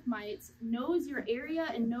well with mites, knows your area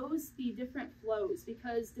and knows the different flows,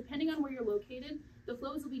 because depending on where you're located, the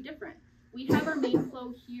flows will be different. We have our main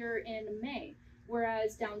flow here in May,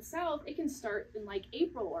 whereas down south, it can start in like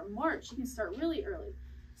April or March. It can start really early.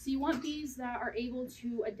 So you want bees that are able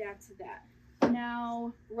to adapt to that.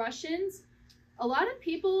 Now, Russians, a lot of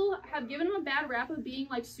people have given them a bad rap of being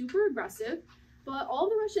like super aggressive, but all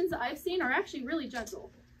the Russians that I've seen are actually really gentle.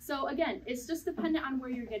 So again, it's just dependent on where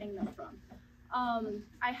you're getting them from.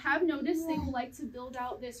 I have noticed they will like to build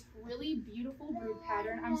out this really beautiful brood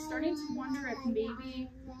pattern. I'm starting to wonder if maybe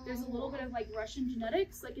there's a little bit of like Russian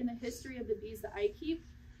genetics, like in the history of the bees that I keep,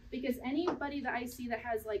 because anybody that I see that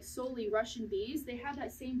has like solely Russian bees, they have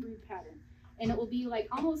that same brood pattern. And it will be like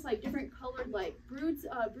almost like different colored like brood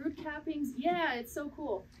cappings. Yeah, it's so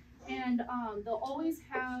cool. And they'll always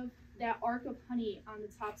have that arc of honey on the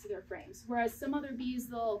tops of their frames. Whereas some other bees,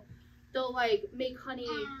 they'll like make honey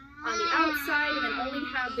on the outside and then only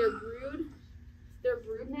have their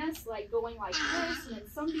brood nest like going like this. And then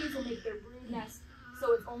some bees will make their brood nest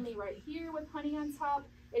so it's only right here with honey on top.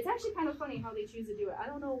 It's actually kind of funny how they choose to do it. I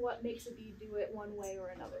don't know what makes a bee do it one way or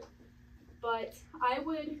another. But I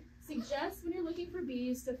would suggest when you're looking for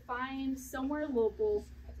bees to find somewhere local,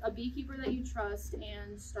 a beekeeper that you trust,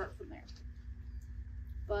 and start from there.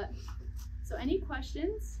 But, so any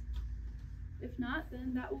questions? If not,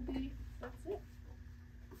 then that's it.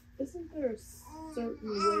 Isn't there a certain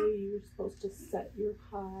way you're supposed to set your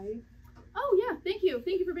hive? Oh yeah, thank you.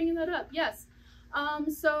 Thank you for bringing that up. Yes.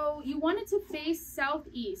 So you want it to face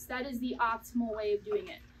southeast. That is the optimal way of doing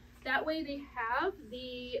it. That way they have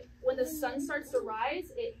when the sun starts to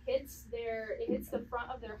rise, it hits the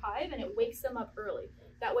front of their hive and it wakes them up early.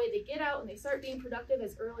 That way they get out and they start being productive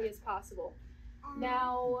as early as possible.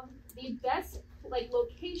 Now, the best like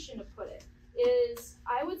location to put it is,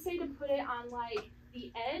 I would say to put it on like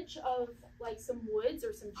the edge of like some woods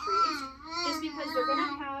or some trees, just because they're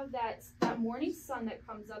gonna have that morning sun that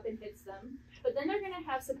comes up and hits them, but then they're gonna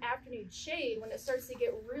have some afternoon shade when it starts to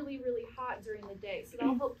get really, really hot during the day. So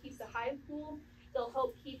that'll help keep the hive cool. They'll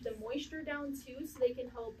help keep the moisture down too, so they can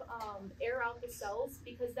help air out the cells,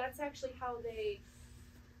 because that's actually how they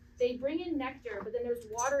bring in nectar, but then there's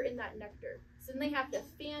water in that nectar. So then they have to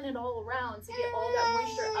fan it all around to get all that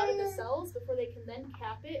moisture out of the cells before they can then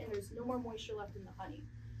cap it, and there's no more moisture left in the honey.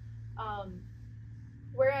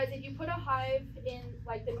 Whereas if you put a hive in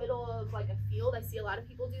like the middle of like a field, I see a lot of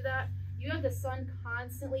people do that, you have the sun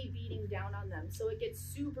constantly beating down on them, so it gets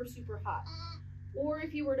super, super hot. Or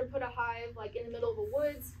if you were to put a hive like in the middle of the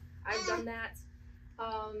woods, I've done that,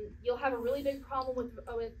 you'll have a really big problem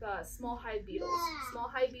with small hive beetles. Small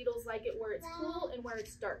hive beetles like it where it's cool and where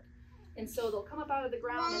it's dark. And so they'll come up out of the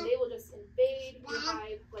ground and they will just invade your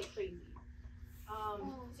hive like crazy.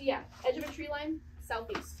 So yeah, edge of a tree line,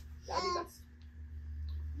 southeast. That would be best.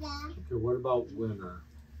 Okay, what about winter?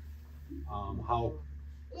 How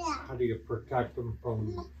do you protect them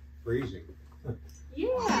from freezing?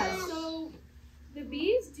 Yeah, so the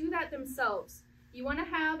bees do that themselves. You want to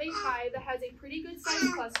have a hive that has a pretty good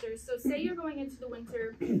sized cluster. So say you're going into the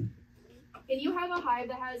winter and you have a hive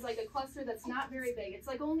that has like a cluster that's not very big. It's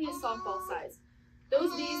like only a softball size.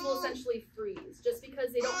 Those bees will essentially freeze just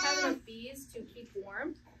because they don't have enough bees to keep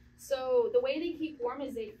warm. So the way they keep warm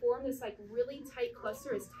is they form this like really tight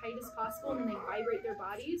cluster, as tight as possible, and then they vibrate their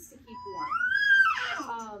bodies to keep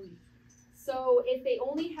warm. So if they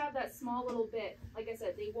only have that small little bit, like I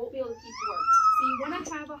said, they won't be able to keep warm. So you want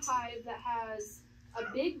to have a hive that has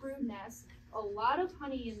a big brood nest, a lot of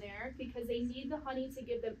honey in there, because they need the honey to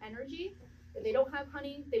give them energy. If they don't have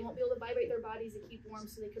honey, they won't be able to vibrate their bodies and keep warm,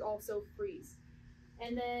 so they could also freeze.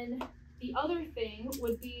 And then the other thing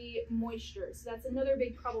would be moisture. So that's another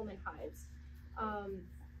big problem in hives.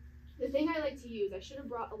 the thing I like to use, I should have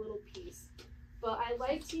brought a little piece, but I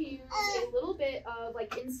like to use a little bit of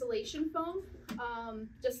like insulation foam,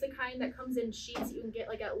 just the kind that comes in sheets you can get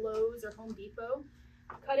like at Lowe's or Home Depot.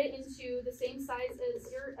 Cut it into the same size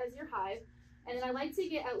as your hive, and then I like to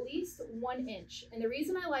get at least 1 inch. And the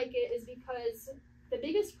reason I like it is because the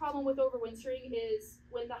biggest problem with overwintering is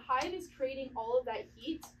when the hive is creating all of that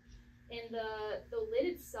heat, and the lid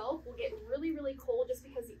itself will get really, really cold just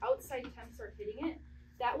because the outside temps are hitting it.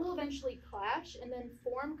 That will eventually clash and then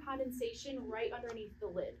form condensation right underneath the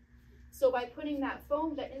lid. So by putting that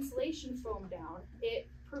foam, that insulation foam down, it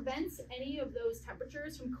prevents any of those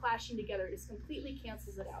temperatures from clashing together. It just completely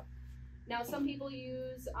cancels it out. Now, some people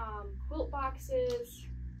use quilt boxes,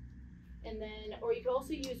 and then, or you could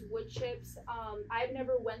also use wood chips. I've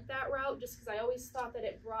never went that route just because I always thought that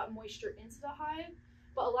it brought moisture into the hive,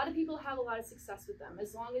 but a lot of people have a lot of success with them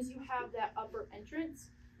as long as you have that upper entrance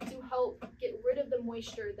to help get rid of the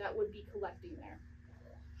moisture that would be collecting there.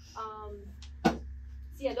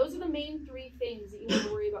 So yeah, those are the main 3 things that you want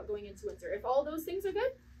to worry about going into winter. If all those things are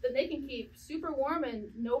good, then they can keep super warm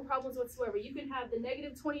and no problems whatsoever. You can have the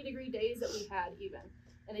negative 20-degree days that we had even,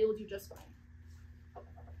 and they will do just fine.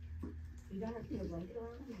 You don't have to put a blanket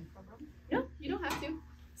around them and cover them? No, you don't have to.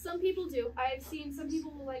 Some people do. I've seen some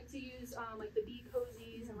people who like to use like the bee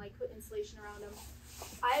cozies and like put insulation around them.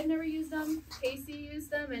 I've never used them. Casey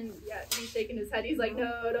used them, and yeah, he's shaking his head. He's like,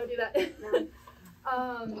 no, don't do that. No.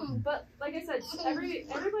 But like I said,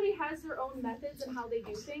 everybody has their own methods and how they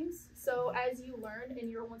do things. So as you learn in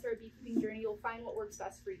your winter beekeeping journey, you'll find what works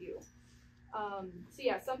best for you. So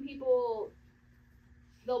yeah, some people,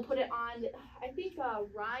 they'll put it on, I think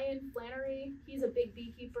Ryan Flannery, he's a big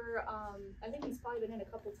beekeeper. I think he's probably been in a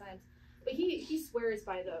couple times, but he swears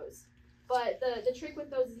by those. But the trick with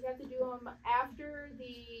those is you have to do them after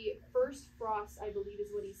the first frost, I believe is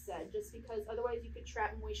what he said, just because otherwise you could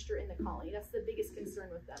trap moisture in the colony. That's the biggest concern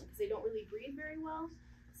with them because they don't really breathe very well.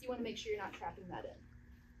 So you want to make sure you're not trapping that in.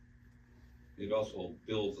 It also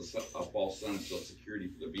builds a false sense of security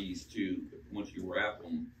for the bees too. Once you wrap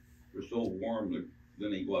them, they're so warm,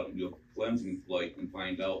 then they go out and do a cleansing flight and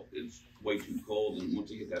find out it's way too cold, and once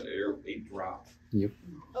you get that air, they drop. Yep.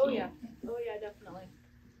 Oh yeah, definitely.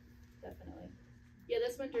 Definitely. Yeah,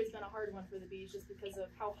 this winter has been a hard one for the bees just because of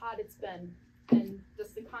how hot it's been and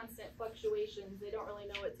just the constant fluctuations. They don't really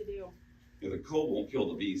know what to do. Yeah, the cold won't kill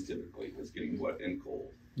the bees typically. It's getting wet and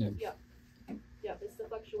cold. Yep, it's the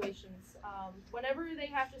fluctuations. Whenever they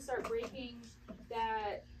have to start breaking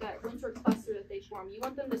that winter cluster that they form, you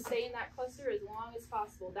want them to stay in that cluster as long as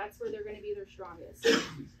possible. That's where they're going to be their strongest.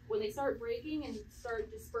 When they start breaking and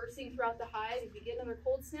start dispersing throughout the hive, if you get another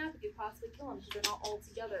cold snap, you could possibly kill them because they're not all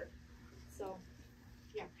together. So,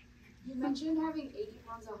 yeah. You mentioned having 80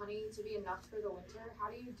 pounds of honey to be enough for the winter. How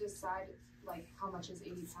do you decide, like, how much is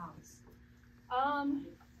 80 pounds? I mean,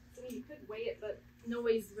 you could weigh it, but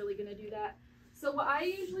nobody's really going to do that. So what I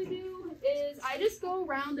usually do is I just go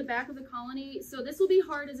around the back of the colony. So this will be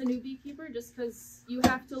hard as a new beekeeper just because you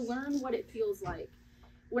have to learn what it feels like.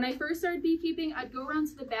 When I first started beekeeping, I'd go around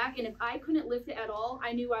to the back, and if I couldn't lift it at all,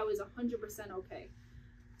 I knew I was 100% okay.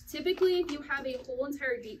 Typically, if you have a whole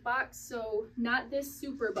entire deep box, so not this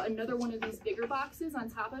super, but another one of these bigger boxes on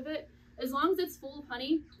top of it, as long as it's full of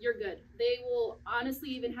honey, you're good. They will honestly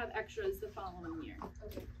even have extras the following year.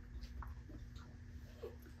 Okay.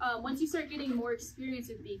 Once you start getting more experience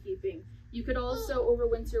with beekeeping, you could also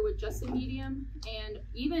overwinter with just a medium and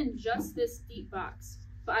even just this deep box.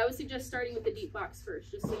 But I would suggest starting with the deep box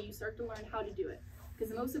first, just so you start to learn how to do it. Because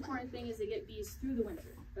the most important thing is to get bees through the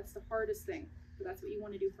winter. That's the hardest thing. So that's what you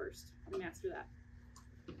want to do first and master that.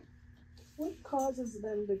 What causes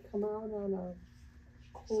them to come out on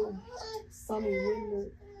a cold, sunny winter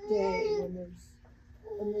day and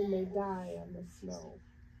then they die on the snow?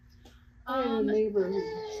 I had a neighbor who,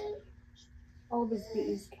 all of his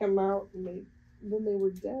bees came out and then they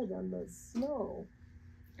were dead on the snow.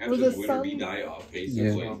 After the winter bee die off,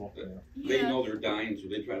 basically. Yeah. They know they're dying, so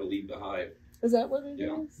they try to leave the hive. Is that what it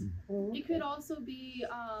Yeah. is? Oh, It could also be,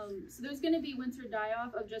 so there's going to be winter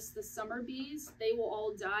die-off of just the summer bees. They will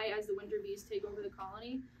all die as the winter bees take over the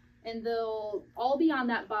colony. And they'll all be on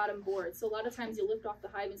that bottom board. So a lot of times you'll lift off the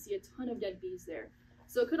hive and see a ton of dead bees there.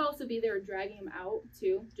 So it could also be they're dragging them out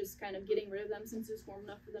too, just kind of getting rid of them since it's warm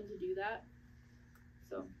enough for them to do that.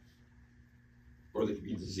 So. Or they could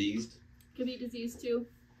be diseased. Could be disease too.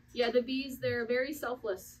 Yeah, the bees, they're very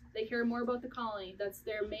selfless. They care more about the colony. That's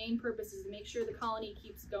their main purpose, is to make sure the colony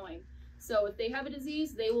keeps going. So if they have a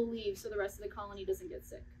disease, they will leave so the rest of the colony doesn't get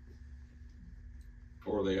sick.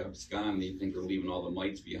 Or they abscond, they think they're leaving all the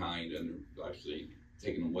mites behind, and they're actually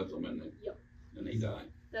taking them with them, and then they die.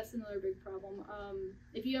 That's another big problem.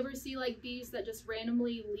 If you ever see like bees that just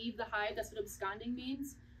randomly leave the hive, that's what absconding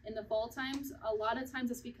means in the fall times. A lot of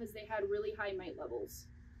times it's because they had really high mite levels.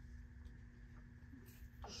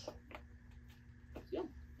 Yeah.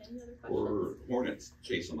 Any other questions? Or hornets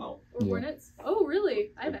chase them out. Or hornets? Oh,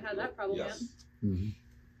 really? I haven't had that problem Yes. yet.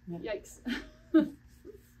 Yikes.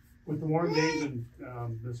 With the warm days and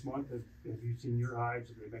this month, have you seen your hives?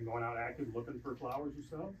 Have they been going out active looking for flowers and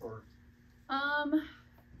stuff, or?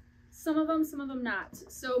 Some of them not.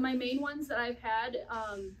 So my main ones that I've had,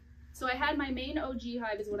 so I had my main OG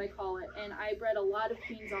hive is what I call it, and I bred a lot of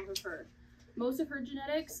queens off of her. Most of her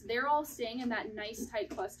genetics, they're all staying in that nice tight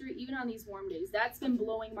cluster, even on these warm days. That's been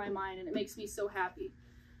blowing my mind, and it makes me so happy.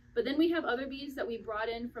 But then we have other bees that we brought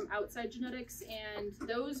in from outside genetics, and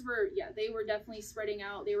those were, yeah, they were definitely spreading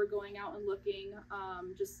out. They were going out and looking,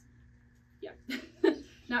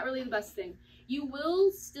 not really the best thing. You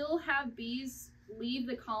will still have bees leave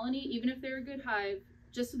the colony, even if they're a good hive,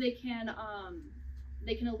 just so they can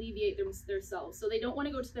alleviate themselves. So they don't want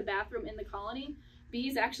to go to the bathroom in the colony.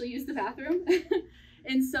 Bees actually use the bathroom.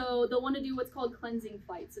 And so they'll want to do what's called cleansing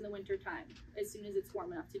flights in the winter time, as soon as it's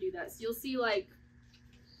warm enough to do that. So you'll see like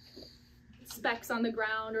specks on the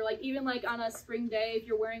ground, or like even like on a spring day, if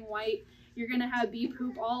you're wearing white, you're gonna have bee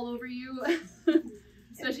poop all over you.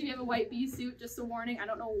 Especially if you have a white bee suit. Just a warning, I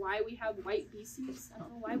don't know why we have white bee suits. I don't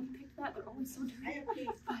know why we picked that. They're always so dirty.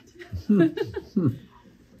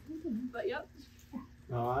 But yep.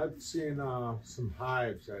 Now I've seen some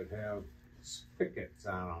hives that have spigots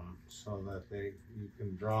on them so that you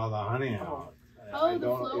can draw the honey out. Oh, the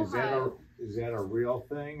flow hive. Is that a real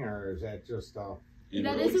thing, or is that just a?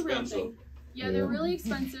 That is a real thing. Yeah, they're really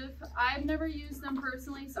expensive. I've never used them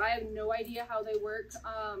personally, so I have no idea how they work.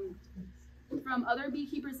 From other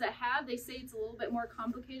beekeepers that have, they say it's a little bit more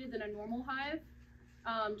complicated than a normal hive,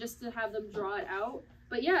 just to have them draw it out.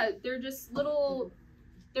 But yeah, they're just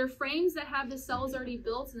they're frames that have the cells already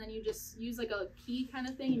built, and then you just use like a key kind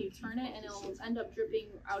of thing and you turn it, and it'll end up dripping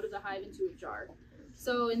out of the hive into a jar.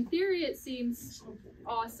 So in theory it seems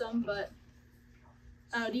awesome, but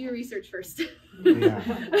do your research first. Yeah.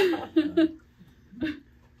 They're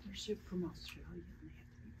shipped from Australia.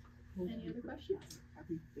 Any other questions?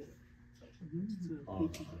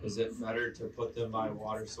 Is it better to put them by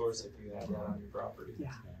water source if you have that on your property?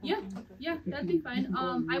 Yeah, that'd be fine.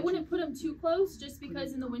 I wouldn't put them too close, just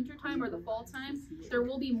because in the winter time or the fall time, there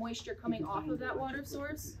will be moisture coming off of that water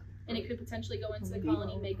source, and it could potentially go into the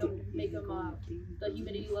colony, make them the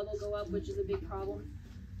humidity level go up, which is a big problem.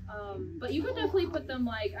 But you could definitely put them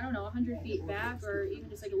like, I don't know, 100 feet back, or even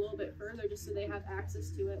just like a little bit further, just so they have access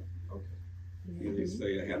to it. Okay. Yeah, they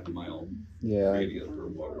say a half a mile Yeah. radius per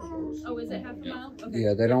water source. Oh, is it half a mile? Okay.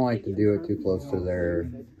 Yeah, they don't like to do it too close to their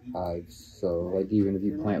hives. So, like, even if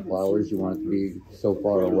you plant flowers, you want it to be so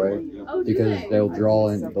far away Oh, do because they? they'll draw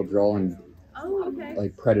in Oh, okay.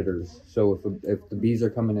 like predators. So if the bees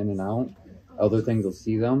are coming in and out, other things will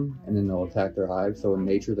see them and then they'll attack their hive. So in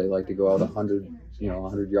nature, they like to go out 100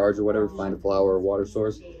 yards or whatever, find a flower or water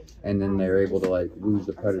source, and then they're able to like lose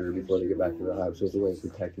the predator before they get back to the hive. So it's a way of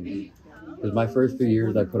protecting them. Because my first few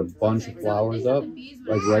years, I put a bunch of flowers up,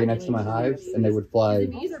 like right next to my hives, and they would fly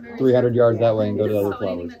 300 yards that way and go to the other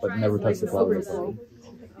flowers, but never touch the flowers. So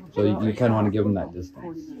you kind of want to give them that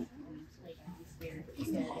distance.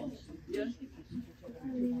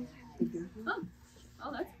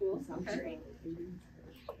 Oh, that's cool. Okay.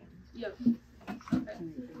 Yep. Okay.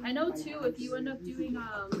 I know too, if you end up doing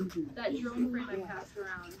that drone frame I passed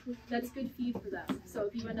around, that's good feed for them. So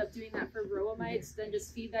if you end up doing that for varroa mites, then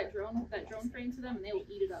just feed that drone frame to them, and they will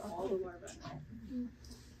eat it up, all the larvae.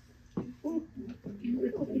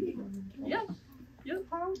 Yeah. Yep.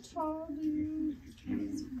 How tall do you?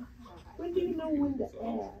 When do you know when to add?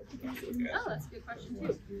 Oh, that's a good question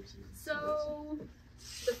too. So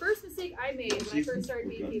the first mistake I made when I first started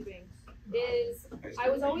beekeeping is I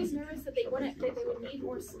was always nervous that they would need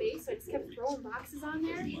more space, so I just kept throwing boxes on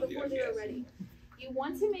there before they were ready. You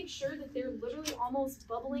want to make sure that they're literally almost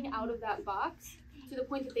bubbling out of that box to the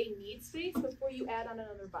point that they need space before you add on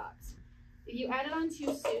another box. If you add it on too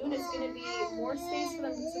soon, it's going to be more space for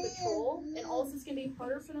them to control, and also it's going to be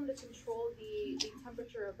harder for them to control the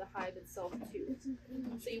temperature of the hive itself too.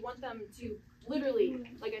 So you want them to literally,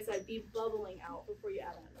 like I said, be bubbling out before you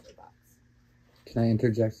add on another box. Can I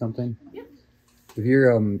interject something? Yeah. If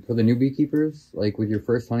you're for the new beekeepers, like with your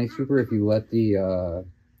first honey super, if you let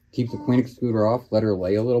keep the queen excluder off, let her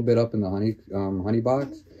lay a little bit up in the honey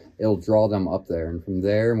box, it'll draw them up there, and from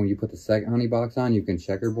there, when you put the second honey box on, you can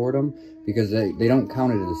checkerboard them because they don't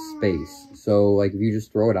count it as space. So like if you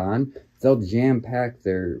just throw it on, they'll jam pack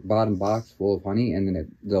their bottom box full of honey, and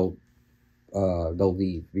then they'll they'll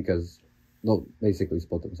leave because they'll basically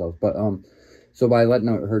split themselves. But so by letting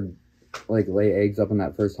her like lay eggs up in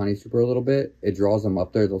that first honey super a little bit, it draws them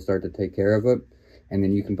up there. They'll start to take care of it, and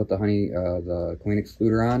then you can put the the queen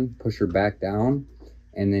excluder on, push her back down,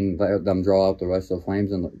 and then let them draw out the rest of the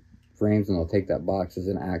frames, and they'll take that box as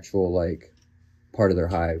an actual like part of their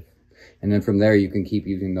hive. And then from there, you can keep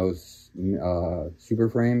using those super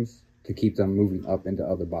frames to keep them moving up into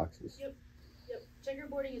other boxes. Yep.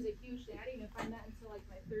 Checkerboarding is a huge thing. I didn't even find that until like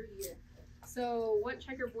my 3rd year. So what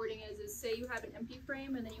checkerboarding is say you have an empty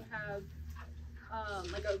frame and then you have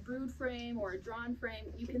like a brood frame or a drawn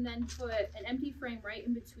frame. You can then put an empty frame right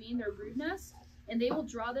in between their brood nest, and they will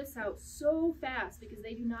draw this out so fast because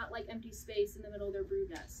they do not like empty space in the middle of their brood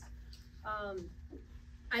nest.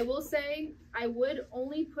 I will say I would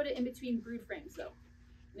only put it in between brood frames though.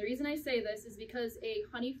 And the reason I say this is because a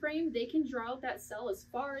honey frame, they can draw out that cell as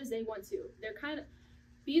far as they want to.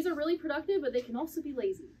 Bees are really productive, but they can also be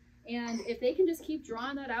lazy. And if they can just keep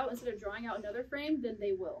drawing that out instead of drawing out another frame, then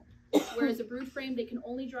they will. Whereas a brood frame, they can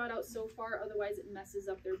only draw it out so far, otherwise it messes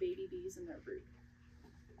up their baby bees and their brood.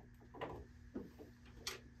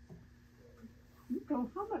 So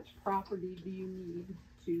how much property do you need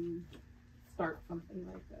to start something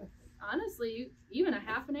like this? Honestly, even a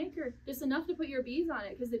half an acre, just enough to put your bees on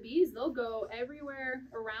it, because the bees, they'll go everywhere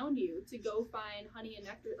around you to go find honey and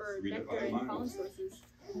nectar, or nectar and pollen sources.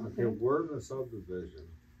 Okay, we're in a subdivision.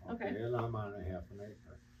 Okay. And I'm on a half an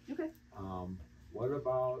acre. Okay. What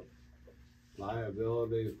about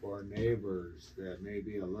liability for neighbors that may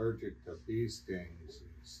be allergic to bee stings and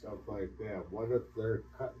stuff like that? What if they're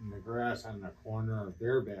cutting the grass on the corner of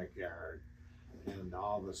their backyard and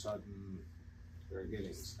all of a sudden they're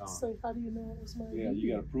getting stung? So how do you know it was my Yeah,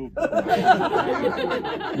 you gotta prove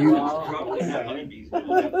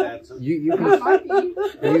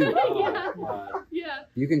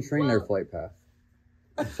You can train their flight path.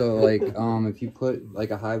 So like if you put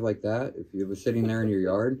like a hive like that, if you was sitting there in your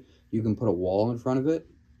yard, you can put a wall in front of it,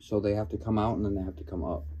 so they have to come out and then they have to come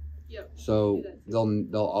up. Yep. So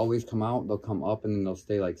they'll always come out, they'll come up, and then they'll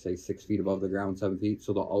stay like say 6 feet above the ground, 7 feet,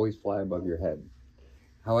 so they'll always fly above your head.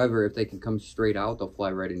 However, if they can come straight out, they'll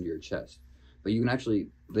fly right into your chest. But you can actually,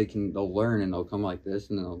 they'll learn and they'll come like this,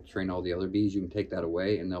 and then they'll train all the other bees. You can take that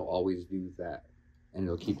away and they'll always do that, and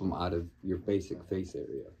it'll keep them out of your basic face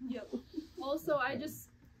area. Yep. Also, I just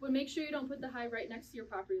would make sure you don't put the hive right next to your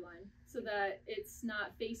property line, so that it's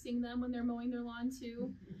not facing them when they're mowing their lawn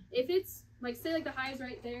too. If it's like, say like the hive's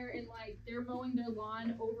right there and like they're mowing their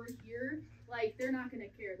lawn over here, like they're not gonna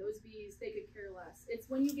care. Those bees, they could care less. It's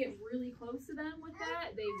when you get really close to them with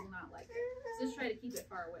that, they will not like it. So just try to keep it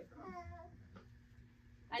far away from them.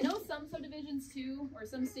 I know some subdivisions too, or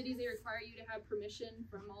some cities, they require you to have permission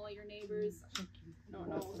from all your neighbors. I don't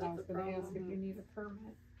know if that's a problem. If you need a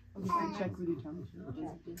permit. Okay, check with each other.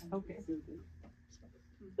 Okay.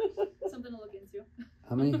 Something to look into.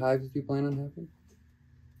 How many hives do you plan on having?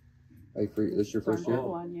 Like this is your first year?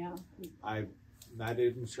 One, yeah. I'm not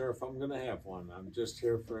even sure if I'm gonna have one. I'm just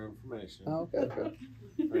here for information. Oh, okay.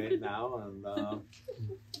 Right now, and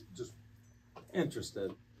just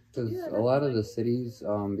interested. Because a lot of the cities,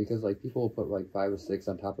 because like people will put like 5 or 6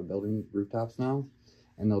 on top of building rooftops now,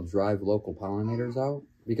 and they'll drive local pollinators out,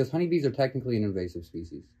 because honeybees are technically an invasive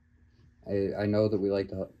species. I know that we like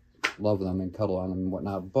to love them and cuddle on them and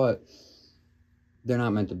whatnot, but they're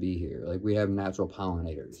not meant to be here. Like, we have natural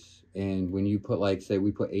pollinators, and when you put like, say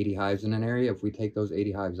we put 80 hives in an area, if we take those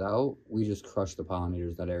 80 hives out, we just crush the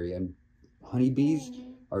pollinators in that area. And honeybees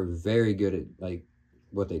are very good at like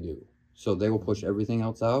what they do. So they will push everything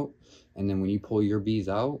else out, and then when you pull your bees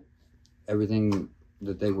out, everything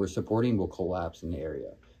that they were supporting will collapse in the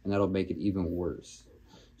area, and that'll make it even worse.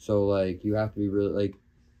 So like, you have to be really, like,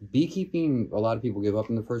 beekeeping, a lot of people give up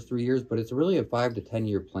in the first 3 years, but it's really a 5 to 10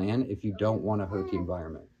 year plan if you don't want to hurt the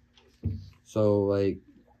environment. So like,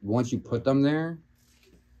 once you put them there,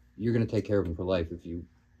 you're going to take care of them for life if you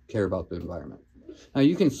care about the environment. Now,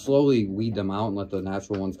 you can slowly weed them out and let the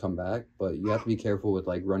natural ones come back, but you have to be careful with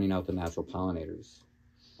like running out the natural pollinators.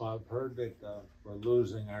 Well, I've heard that we're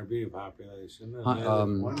losing our bee population, and that's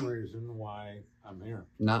one reason why I'm here.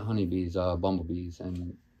 Not honeybees, bumblebees.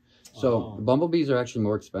 And so bumblebees are actually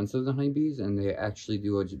more expensive than honeybees, and they actually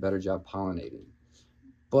do a better job pollinating.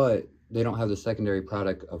 But they don't have the secondary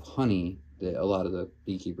product of honey that a lot of the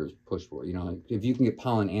beekeepers push for. You know, like, if you can get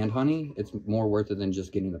pollen and honey, it's more worth it than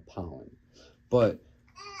just getting the pollen. But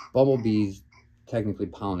bumblebees technically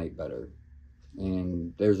pollinate better.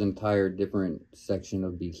 And there's an entire different section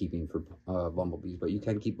of beekeeping for bumblebees, but you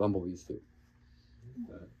can keep bumblebees too.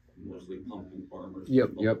 Mostly pumpkin farmers.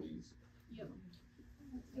 Yep. Yep.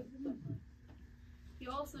 he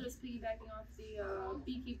also just piggybacking off the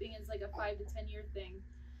beekeeping is like a 5 to 10 year thing.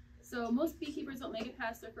 So most beekeepers don't make it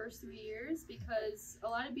past their first 3 years because a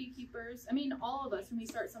lot of beekeepers, I mean all of us when we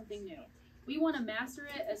start something new, we want to master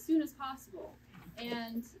it as soon as possible.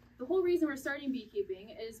 And the whole reason we're starting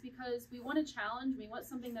beekeeping is because we want a challenge, we want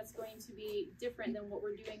something that's going to be different than what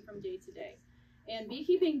we're doing from day to day. And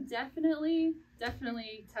beekeeping definitely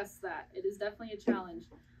tests that. It is definitely a challenge.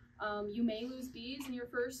 You may lose bees in your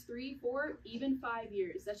first 3, 4, even 5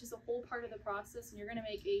 years. That's just a whole part of the process, and you're gonna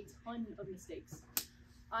make a ton of mistakes.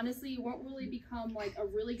 Honestly, you won't really become like a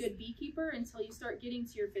really good beekeeper until you start getting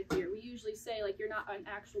to your 5th year. We usually say like you're not an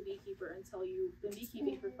actual beekeeper until you've been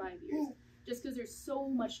beekeeping for 5 years. Just because there's so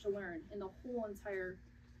much to learn in the whole entire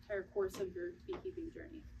course of your beekeeping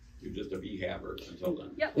journey. You're just a beehaver until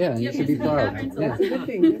then. Yep. Yeah, and you should be proud. That's a good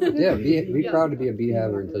thing. That's a good Yeah, thing. be proud to be a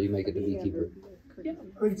beehaver until you make it to beekeeper. I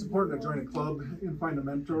think it's important to join a club and find a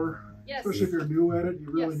mentor. Yes. Especially if you're new at it, you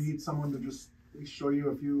really Yes. need someone to just show you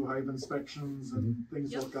a few hive inspections and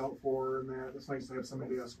things to look out for and that. It's nice to have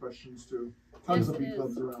somebody to ask questions to. Tons of bee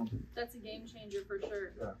clubs around. That's a game changer for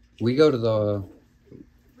sure. Yeah. We go to the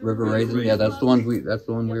River Raisin. Yeah, that's the one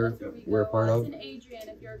we're a part of. It's in Adrian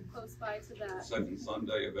if you're close by to that. Second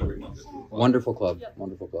Sunday of every month. Wonderful club. Yep.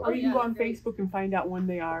 Wonderful club. Or you can go on Facebook and find out when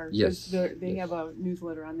they are. 'Cause Yes. They have a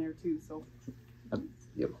newsletter on there too. So.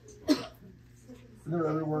 Yep. And they're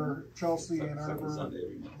everywhere. Chelsea, Ann Second Arbor, Sunday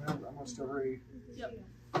every month. almost every. Yep.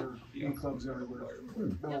 There are bee clubs everywhere.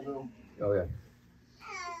 Belleville. Oh yeah.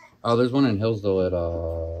 Oh, there's one in Hillsdale at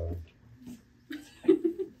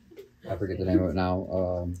I forget the name of it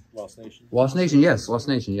now. Lost Nation. Lost Nation, yes. Lost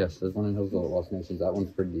Nation, yes. There's one in Hillsdale at Lost Nations. That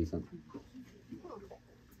one's pretty decent.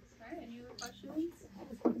 Alright, any other questions?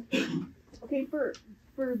 Okay, for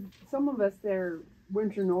some of us, they're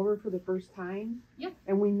wintering over for the first time. Yep.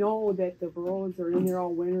 And we know that the varroas are in there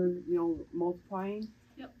all winter, multiplying.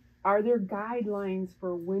 Yep. Are there guidelines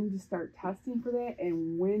for when to start testing for that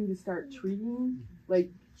and when to start treating?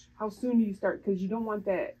 Like, how soon do you start? Because you don't want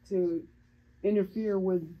that to interfere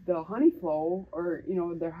with the honey flow or,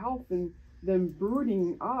 their health and them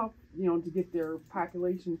brooding up, to get their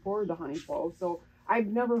population for the honey flow. So I've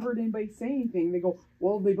never heard anybody say anything. They go,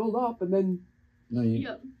 well, they build up and then, No, you.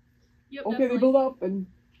 Yep. Yep, okay, definitely. they build up and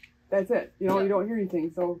that's it. You Yep. don't hear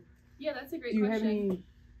anything. So Yeah, that's a great do you question. have any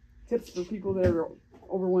tips for people that are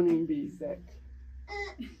overwintering bees that?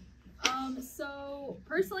 So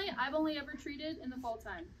personally, I've only ever treated in the fall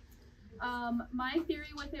time. My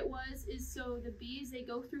theory with it is so the bees, they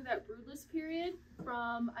go through that broodless period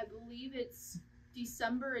from, I believe it's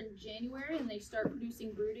December and January, and they start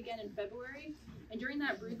producing brood again in February. And during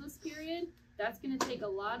that broodless period, that's going to take a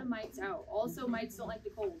lot of mites out. Also, mites don't like the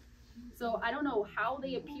cold. So I don't know how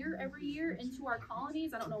they appear every year into our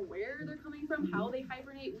colonies. I don't know where they're coming from, how they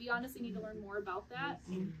hibernate. We honestly need to learn more about that.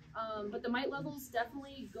 But the mite levels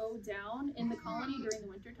definitely go down in the colony during the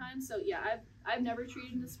winter time. So yeah, I've never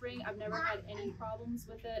treated in the spring. I've never had any problems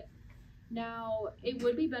with it. Now, it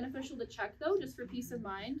would be beneficial to check though, just for peace of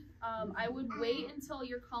mind. I would wait until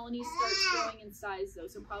your colony starts growing in size though.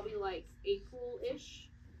 So probably like April-ish.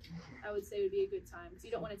 I would say would be a good time because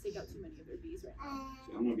you don't want to take out too many of their bees right now.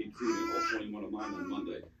 So I'm going to be treating all 21 of mine on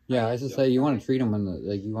Monday. Yeah, I was just say you want to treat them in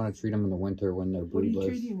the winter when they're What are you broodless.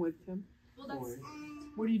 treating with, Tim? Well, that's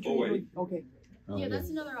What are you treating with? Okay. Oh, yeah, that's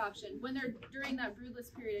another option. When they're during that broodless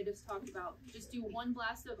period I just talked about, just do one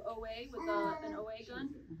blast of OA with an OA gun,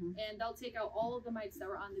 and they'll take out all of the mites that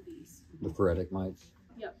were on the bees. The phoretic mites.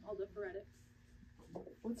 Yep, all the phoretic.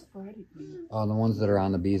 What's phoretic mean? The ones that are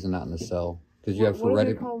on the bees and not in the cell. Because you have What are they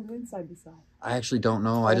phoretic. called inside the cell? I actually don't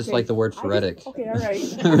know. I just Okay. like the word phoretic. Okay, all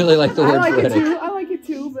right. I really like the word I like phoretic. it too. I like it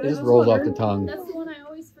too. But It I just was rolls off the wondering. tongue. That's the one I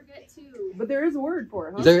always forget too. But there is a word for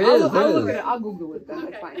it, huh? There is, I'll there look is. at it. I'll Google it then.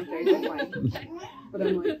 That's fine. Okay, that's fine. But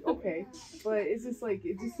I'm like, okay. But it's just like,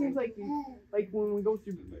 it just seems like when we go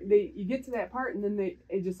through, you get to that part and then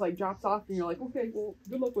it just like drops off and you're like, okay, well,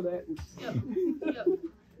 good luck with that. Yep. Yep.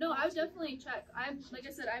 No, I would definitely check. Like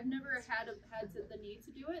I said, I've never had the need to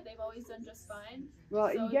do it. They've always done just fine. Well,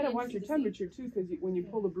 So you it'd gotta be watch your interesting to see. temperature too, because when you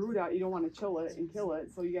pull the brood out, you don't want to chill it and kill it.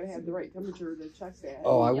 So you gotta have the right temperature to check that.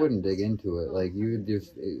 Oh, I wouldn't dig into it. Like you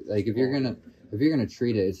just like if you're gonna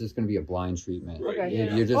treat it, it's just gonna be a blind treatment. Okay.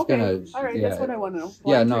 You're just Okay. gonna. All right, yeah. that's what I want to know.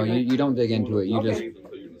 Yeah, Blind no, treatment. you don't dig into it. You Okay.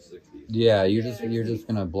 just. Yeah, you're just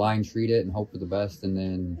gonna blind treat it and hope for the best, and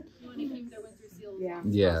then. You want to keep their winter sealed. Yeah.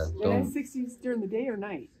 Yeah, And don't that's 60s during the day or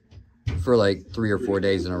night? for like 3 or 4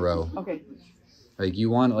 days in a row. Okay. Like you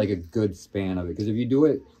want like a good span of it, because if you do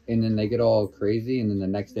it and then they get all crazy and then the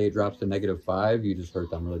next day it drops to -5, you just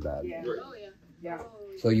hurt them really bad. Yeah. Oh yeah. Yeah.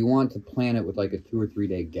 So you want to plan it with like a 2 or 3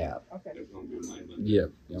 day gap. Okay.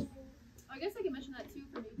 Yep. Yep. Okay, guess I can mention that too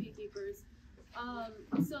for new beekeepers.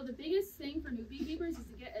 So the biggest thing for new beekeepers is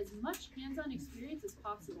to get as much hands-on experience as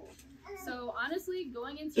possible. So honestly,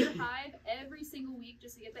 going into your hive every single week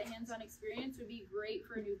just to get that hands-on experience would be great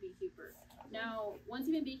for a new beekeeper. Now, once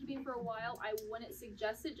you've been beekeeping for a while, I wouldn't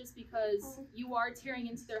suggest it just because you are tearing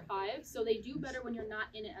into their hives, so they do better when you're not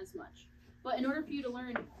in it as much. But in order for you to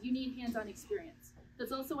learn, you need hands-on experience.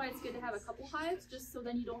 That's also why it's good to have a couple hives, just so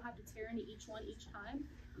then you don't have to tear into each one each time.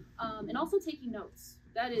 And also taking notes.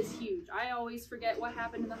 That is huge. I always forget what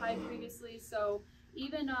happened in the hive previously, so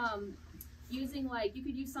even using like, you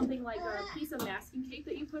could use something like a piece of masking tape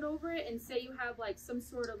that you put over it, and say you have like some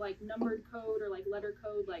sort of like numbered code or like letter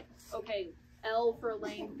code, like, okay, L for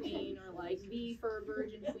laying queen, or like V for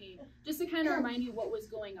virgin queen, just to kind of remind you what was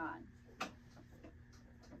going on.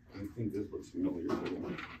 I think this looks familiar.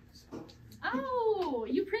 Oh,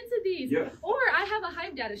 you printed these? Yes. Or I have a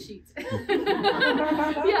hive data sheet.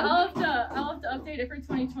 Yeah, I'll have to update it for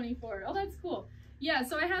 2024. Oh, that's cool. Yeah,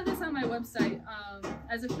 so I have this on my website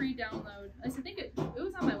as a free download. I think it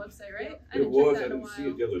was on my website, right? I It was. I didn't see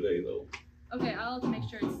it the other day though. Okay, I'll have to make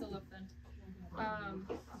sure it's still up then.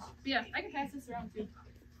 But yeah, I can pass this around too.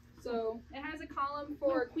 So it has a column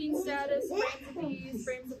for queen status, frames of bees,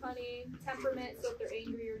 frames of honey, temperament, so if they're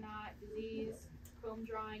angry or not, disease, comb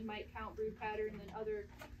drawing, mite count, brood pattern, and then other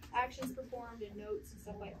actions performed and notes and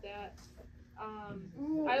stuff like that.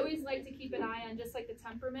 I always like to keep an eye on just like the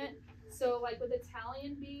temperament. So like with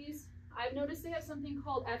Italian bees, I've noticed they have something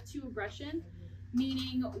called F2 aggression,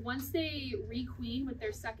 meaning once they requeen with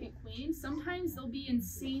their second queen, sometimes they'll be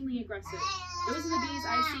insanely aggressive. Those are the bees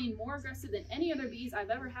I've seen more aggressive than any other bees I've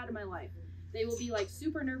ever had in my life. They will be like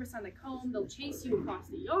super nervous on the comb. They'll chase you across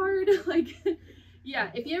the yard. Like,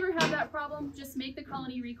 yeah, if you ever have that problem, just make the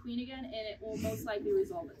colony requeen again and it will most likely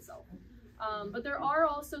resolve itself. But there are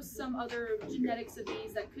also some other genetics of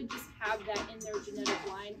bees that could just have that in their genetic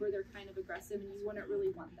line where they're kind of aggressive, and you wouldn't really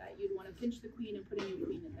want that. You'd want to pinch the queen and put a new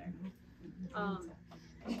queen in there.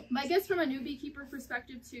 I guess from a new beekeeper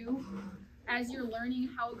perspective too, as you're learning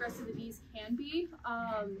how aggressive the bees can be,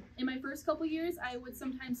 in my first couple years, I would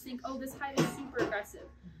sometimes think, oh, this hive is super aggressive.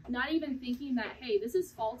 Not even thinking that, hey, this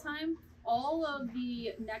is fall time. All of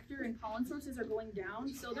the nectar and pollen sources are going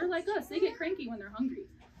down, so they're like us. They get cranky when they're hungry.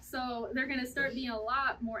 So they're going to start being a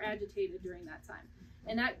lot more agitated during that time.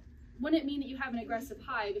 And that wouldn't mean that you have an aggressive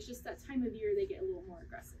hive. It's just that time of year they get a little more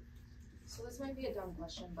aggressive. So this might be a dumb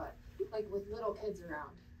question, but like with little kids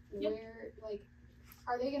around, Yep. where like,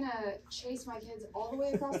 are they gonna chase my kids all the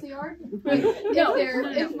way across the yard? Like, No.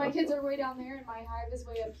 if my kids are way down there and my hive is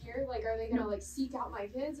way up here, like, are they gonna like seek out my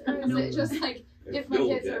kids, or is it just like if my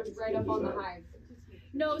kids are right up on the hive?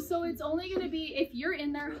 No, so it's only going to be if you're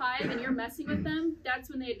in their hive and you're messing with them, that's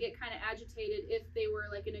when they'd get kind of agitated if they were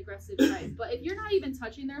like an aggressive hive. But if you're not even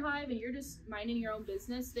touching their hive and you're just minding your own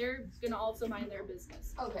business, they're going to also mind their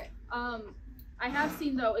business. Okay. I have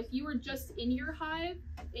seen though, if you were just in your hive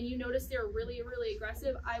and you notice they're really, really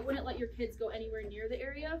aggressive, I wouldn't let your kids go anywhere near the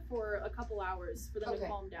area for a couple hours for them to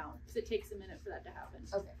calm down, because it takes a minute for that to happen.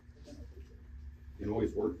 Okay. You can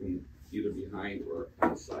always work from either behind or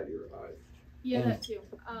outside of your hive. Yeah, that too.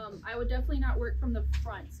 I would definitely not work from the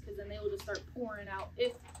front, because then they will just start pouring out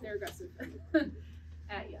if they're aggressive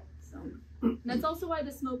at you. So and that's also why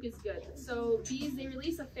the smoke is good. So bees, they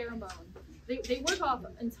release a pheromone. They work off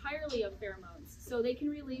entirely of pheromones. So they can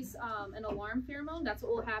release an alarm pheromone. That's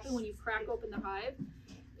what will happen when you crack open the hive.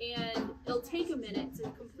 And it'll take a minute to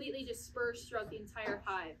completely disperse throughout the entire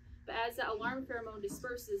hive. But as that alarm pheromone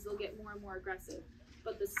disperses, they'll get more and more aggressive.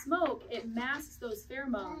 But the smoke, it masks those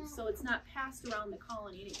pheromones, so it's not passed around the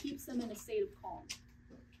colony, and it keeps them in a state of calm.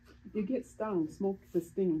 You get stung, smoke the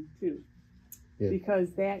sting too. Yeah.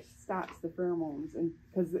 Because that stops the pheromones, and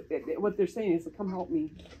because what they're saying is, come help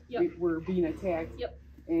me. Yep. We're being attacked. Yep.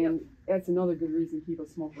 And that's another good reason to keep a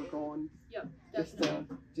smoker going. Yep,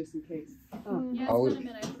 just in case. Yeah, Always,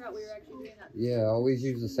 cinnamon, I forgot we were actually doing that. yeah, always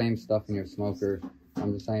use the same stuff in your smoker.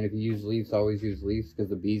 I'm just saying, if you use leaves, always use leaves, because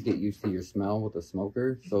the bees get used to your smell with the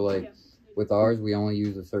smoker. So like with ours, we only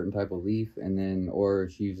use a certain type of leaf, and then, or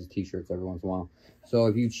she uses t-shirts every once in a while. So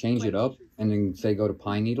if you change it up and then say go to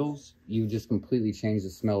pine needles, you just completely change the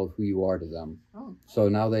smell of who you are to them. Oh. So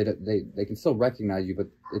now they can still recognize you, but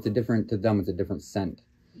it's a different, to them it's a different scent.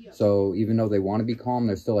 Yep. So even though they want to be calm,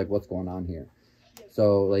 they're still like, what's going on here? Yep.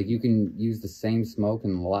 So like you can use the same smoke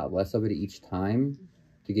and a lot less of it each time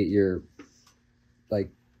to get your, like,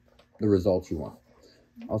 the results you want.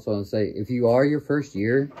 Also, I'll say, if you are your first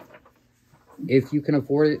year, if you can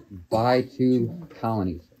afford it, buy 2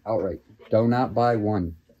 colonies outright. Do not buy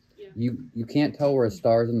one. Yeah. You can't tell where a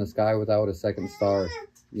star's in the sky without a second star.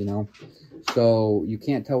 you know? So you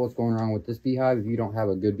can't tell what's going wrong with this beehive if you don't have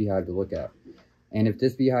a good beehive to look at. And if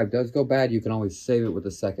this beehive does go bad, you can always save it with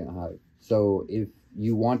a second hive. So if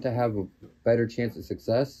you want to have a better chance of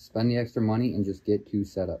success, spend the extra money and just get 2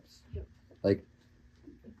 setups. Like,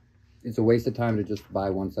 it's a waste of time to just buy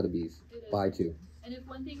 1 set of bees. Buy 2. And if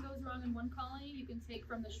one thing goes wrong in one colony, you can take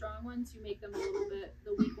from the strong one to make them a little bit,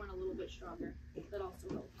 the weak one a little bit stronger. That also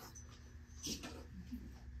helps.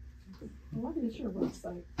 What is your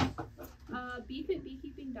website?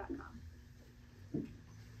 BeeFitBeekeeping.com.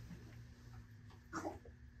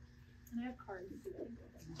 And I have cards too.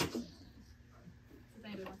 If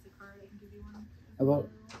anybody wants a card, I can give you one. About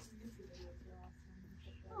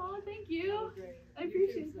Oh, thank you. I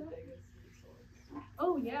appreciate that.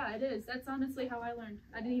 Oh yeah, it is. That's honestly how I learned.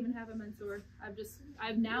 I didn't even have a mentor.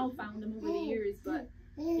 I've now found them over the years, but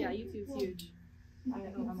yeah, YouTube's huge. I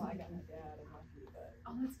got my dad and my but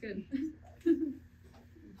oh, that's good.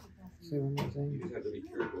 Say one more thing. You just have to be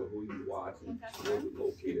careful who you watch and where you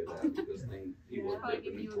locate it at, because people are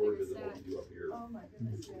dipping in towards it and you up here. oh my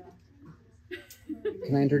goodness, yeah.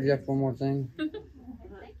 Can I interject one more thing?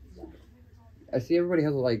 I see everybody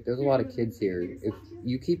has there's a lot of kids here. If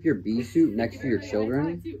you keep your bee suit next to your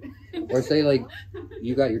children, or say like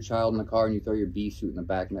you got your child in the car and you throw your bee suit in the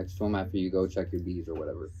back next to them after you go check your bees or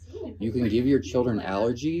whatever, you can give your children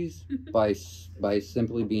allergies by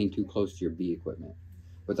simply being too close to your bee equipment.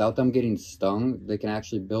 Without them getting stung, they can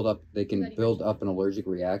actually build up an allergic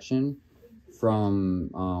reaction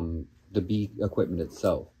from the bee equipment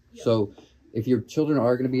itself. So if your children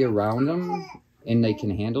are going to be around them and they can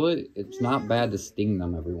handle it, it's not bad to sting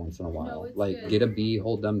them every once in a while. Like, get a bee,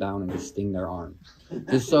 hold them down, and just sting their arm.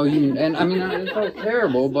 Just so you, and I mean, it's so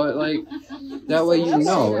terrible, but like, that way you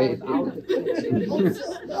know.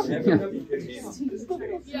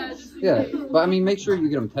 Yeah, but I mean, make sure you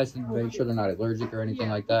get them tested, make sure they're not allergic or anything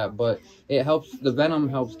like that. But it helps, the venom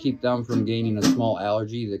helps keep them from gaining a small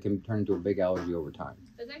allergy that can turn into a big allergy over time.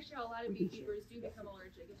 That's actually how a lot of beekeepers do become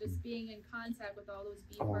allergic. It's just being in contact with all those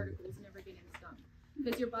bee particles, never getting stung.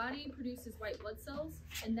 Because your body produces white blood cells,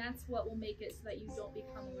 and that's what will make it so that you don't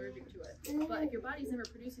become allergic to it. But if your body's never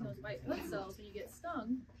producing those white blood cells when you get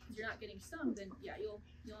stung, because you're not getting stung, then yeah, you'll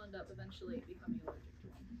end up eventually becoming allergic to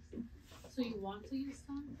it. So you want to use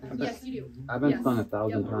stung? Yes, you do. I've been stung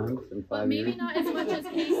 1,000 times in 5 years. But maybe not as much as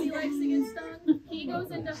Casey likes to get stung. He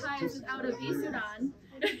goes into hives without a bee suit on.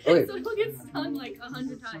 Okay. So he'll get stung like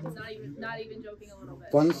 100 times, not even joking a little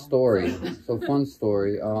bit. Fun story. Fun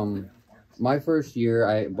story. My first year,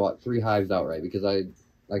 I bought 3 hives outright because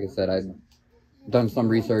like I said, I'd done some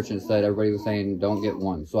research and said everybody was saying don't get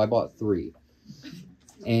 1. So I bought 3.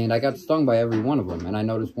 And I got stung by every one of them. And I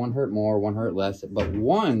noticed one hurt more, one hurt less. But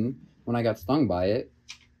one, when I got stung by it,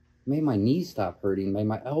 made my knees stop hurting, made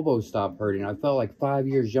my elbows stop hurting. I felt like 5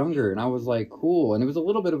 years younger, and I was like, cool. And it was a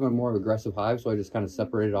little bit of a more aggressive hive, so I just kind of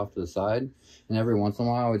separated off to the side. And every once in a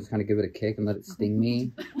while, I would just kind of give it a kick and let it sting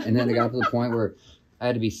me. And then it got to the point where I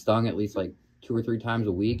had to be stung at least like 2 or 3 times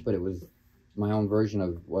a week, but it was my own version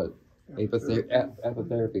of what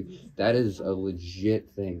apitherapy. That is a legit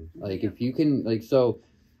thing. Like, if you can, like, so,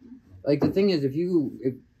 like, the thing is,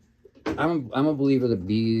 I'm a believer that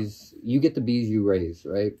bees, you get the bees you raise,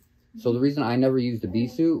 right? So the reason I never used a bee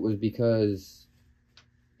suit was because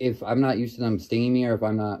if I'm not used to them stinging me, or if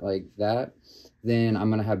I'm not like that, then I'm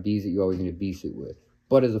going to have bees that you always need a bee suit with.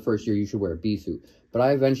 But as a first year, you should wear a bee suit. But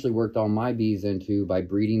I eventually worked all my bees into, by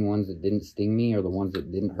breeding ones that didn't sting me, or the ones that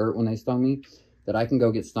didn't hurt when they stung me, that I can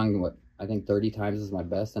go get stung, what, I think 30 times is my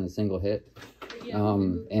best in a single hit.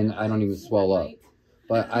 And I don't even swell up.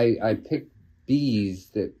 But I picked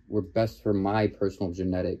bees that were best for my personal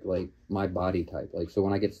genetic, like my body type. Like, so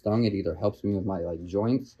when I get stung, it either helps me with my like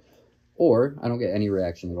joints, or I don't get any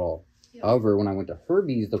reaction at all. Yep. However, when I went to her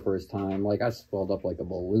bees the first time, like, I swelled up like a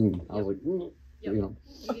balloon. I was like, you know.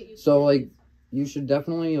 So like, you should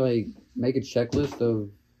definitely like make a checklist of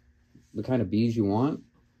the kind of bees you want,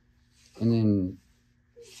 and then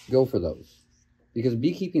go for those. Because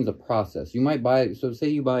beekeeping is a process. You might buy, so say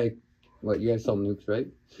you buy, what, you guys sell nucs, right?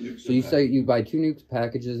 So you say you buy 2 nucs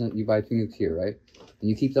packages, and you buy 2 nucs here, right? And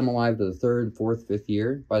you keep them alive to the 3rd, 4th, 5th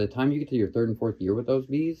year. By the time you get to your 3rd and 4th year with those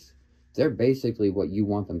bees, they're basically what you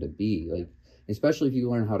want them to be. Like, especially if you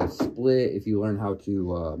learn how to split, if you learn how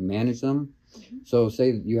to manage them. So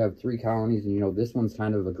say you have 3 colonies, and you know this one's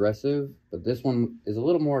kind of aggressive, but this one is a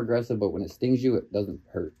little more aggressive, but when it stings you, it doesn't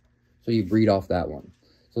hurt. So you breed off that one.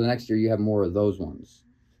 So the next year you have more of those ones.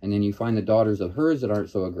 And then you find the daughters of hers that aren't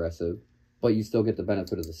so aggressive, but you still get the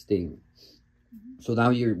benefit of the sting. So now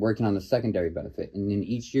you're working on the secondary benefit. And then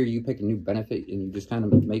each year you pick a new benefit, and you just kind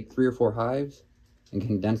of make 3 or 4 hives and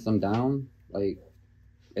condense them down. Like,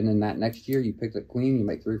 and then that next year you pick the queen, you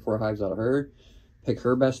make 3 or 4 hives out of her, pick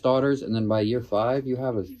her best daughters, and then by year 5 you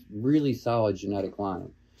have a really solid genetic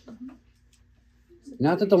line.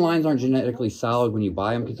 Not that the lines aren't genetically solid when you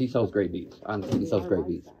buy them, because he sells great bees. Honestly, he sells great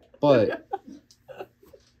bees. But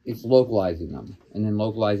it's localizing them, and then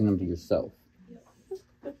localizing them to yourself.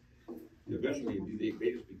 Eventually,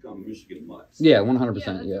 they just become Michigan mutts. Yeah, 100%.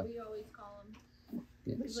 Yeah, that's Yeah. what we always call them.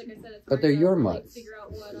 Yeah. Like I said, it's But hard they're to, your like, mutts. figure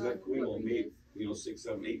out what, That queen will what mate, breed 6,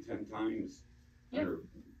 7, 8, 10 times Yep. on her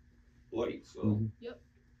flight. So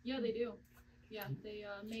Yeah, they do. Yeah, they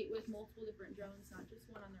mate with multiple different drones, not just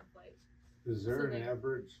one on their flight. Is there So an they-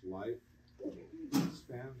 average life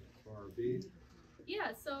span for a bee?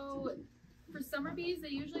 Yeah, so for summer bees, they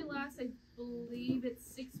usually last, I believe it's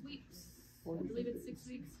 6 weeks. I believe it's 6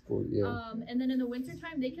 weeks. Yeah. And then in the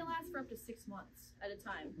wintertime, they can last for up to 6 months at a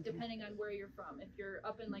time, depending on where you're from. If you're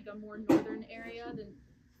up in like a more northern area, then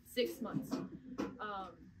 6 months.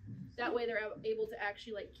 That way they're able to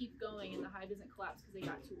actually like keep going and the hive doesn't collapse because they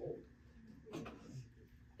got too old.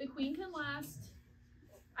 The queen can last,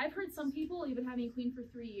 I've heard some people even having a queen for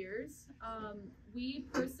 3 years. We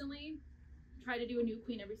personally try to do a new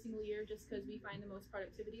queen every single year just because we find the most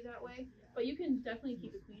productivity that way. But you can definitely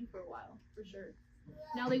keep a queen for a while, for sure.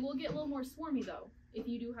 Now they will get a little more swarmy though, if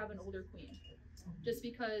you do have an older queen. Just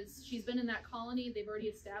because she's been in that colony, they've already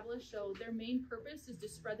established, so their main purpose is to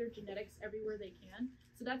spread their genetics everywhere they can.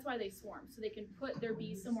 So that's why they swarm, so they can put their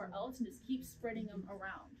bees somewhere else and just keep spreading them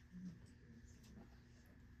around.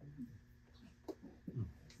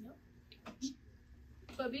 Yep.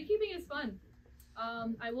 But beekeeping is fun.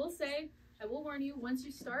 I will say, I will warn you, once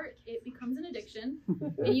you start, it becomes an addiction.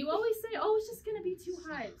 And you always say, oh, it's just gonna be 2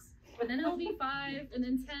 hives. But then it'll be 5, and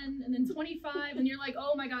then 10, and then 25, and you're like,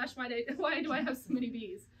 oh my gosh, why do I have so many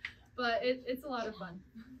bees? But it's a lot of fun.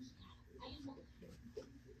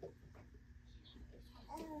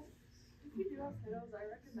 If you do have kiddos, I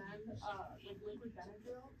recommend like liquid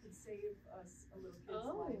Benadryl to save us a little kid's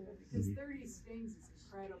life, because 30 stings is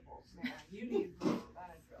incredible, man. You need liquid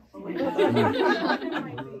Benadryl. But like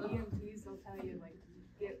the EMTs, they'll tell you like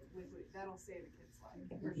get liquid, that'll save a kid's life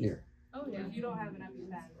for sure. Oh yeah. If you don't have an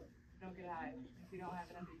EpiPen, don't get a hive. If you don't have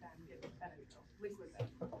an EpiPen, get Benadryl, liquid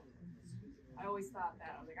Benadryl. I always thought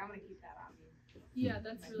that. I was like, I'm gonna keep that on me. Yeah,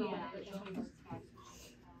 that's really beneficial.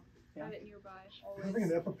 Have it nearby. Always. Having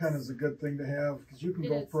an EpiPen is a good thing to have, because you can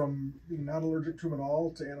go from being not allergic to them at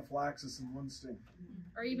all to anaphylaxis in 1 sting.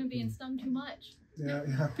 Or even being stung too much. Yeah.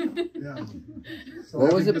 So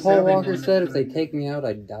What was it Paul Walker said? If they take me out,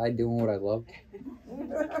 I die doing what I love.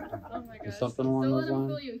 Oh my gosh. Something along Don't those let him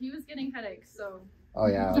lines. fool you. He was getting headaches, so. Oh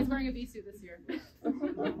yeah. He's wearing a bee suit this year.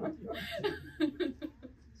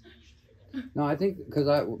 No, I think because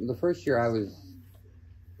the first year I was,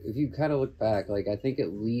 if you kind of look back, like I think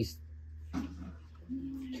at least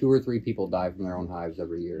 2 or 3 people die from their own hives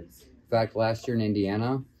every year. In fact, last year in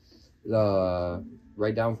Indiana,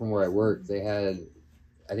 right down from where I work, they had,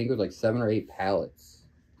 I think it was like 7 or 8 pallets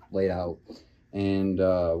laid out. And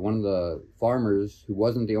one of the farmers, who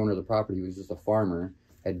wasn't the owner of the property, he was just a farmer,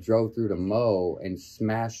 had drove through to mow and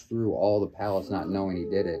smashed through all the pallets not knowing he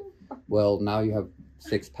did it. Well, now you have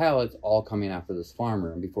 6 pallets all coming after this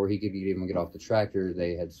farmer. And before he could even get off the tractor,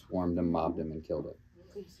 they had swarmed him, mobbed him, and killed him.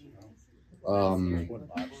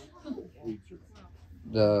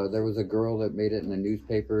 There was a girl that made it in the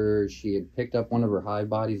newspaper. She had picked up one of her hive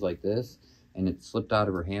bodies like this, and it slipped out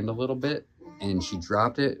of her hand a little bit, and she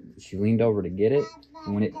dropped it. She leaned over to get it,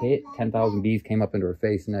 and when it hit, 10,000 bees came up into her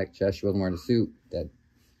face, neck, chest. She wasn't wearing a suit. Dead.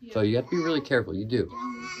 Yeah. So you have to be really careful. You do.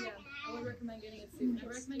 Yeah, I would recommend getting a suit. I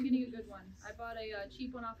recommend getting a good one. I bought a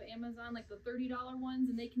cheap one off of Amazon, like the $30 ones,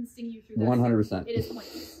 and they can sting you through that. 100%. It is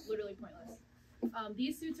pointless, literally pointless.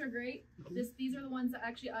 These suits are great. These are the ones that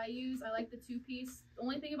actually I use. I like the 2-piece. The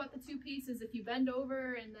only thing about the 2-piece is if you bend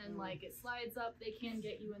over and then like it slides up, they can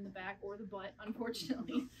get you in the back or the butt,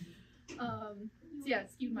 unfortunately. So yeah,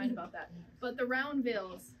 just keep in mind about that. But the round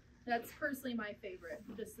veils, that's personally my favorite,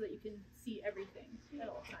 just so that you can see everything at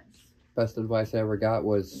all times. Best advice I ever got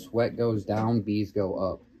was sweat goes down, bees go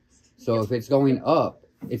up. So if it's going up,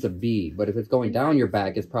 it's a bee. But if it's going down your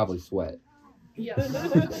back, it's probably sweat. Yeah.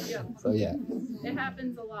 Yeah. So yeah. It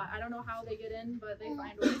happens a lot. I don't know how they get in, but they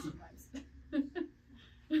find ways sometimes.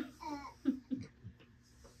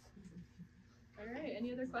 All right,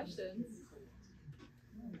 any other questions?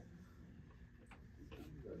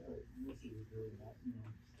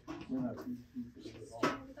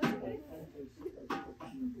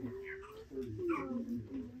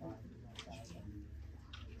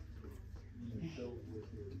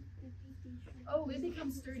 Oh, it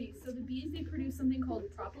becomes sturdy. So the bees, they produce something called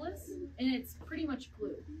propolis, and it's pretty much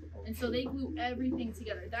glue. And so they glue everything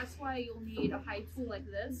together. That's why you'll need a hive tool like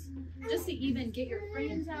this, just to even get your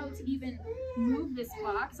frames out, to even move this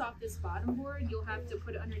box off this bottom board. You'll have to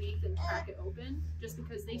put it underneath and crack it open, just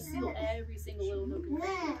because they seal every single little nook and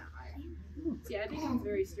cranny in that hive. So yeah, it becomes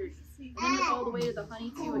very sturdy. And then with all the way to the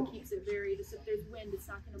honey too, it keeps it very, just if there's wind, it's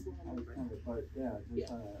not going to blow them over. Yeah,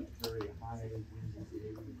 just on a very high windy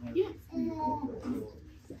day. Yeah.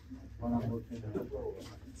 When I'm looking at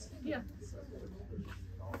Yeah.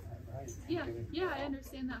 Yeah, yeah, I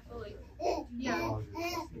understand that fully. Yeah.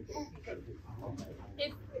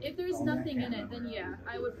 If there's nothing in it, then yeah,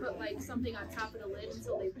 I would put like something on top of the lid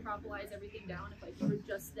until they propolize everything down. If like you were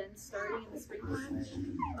just then starting in the springtime,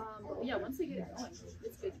 but yeah, once they get it going,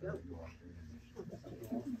 it's good to go.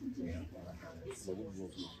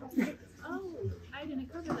 Oh, I didn't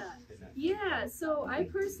cover that. Yeah, so I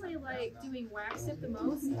personally like doing wax dip the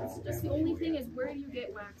most. Just the only thing is, where do you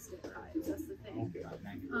get wax dip hives? That's the thing.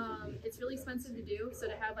 It's really expensive to do, so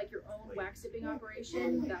to have like your own wax dipping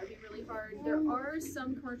operation, that would be really hard. There are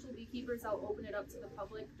some commercial beekeepers that'll open it up to the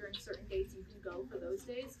public during certain days. You can go for those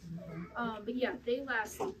days. But yeah, they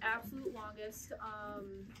last the absolute longest.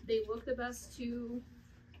 They look the best too.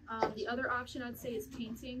 The other option I'd say is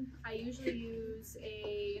painting. I usually use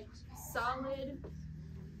a solid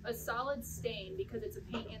stain because it's a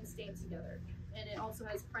paint and stain together, and it also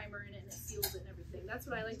has primer in it and it seals it and everything. That's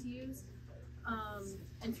what I like to use.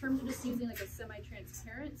 In terms of just using like a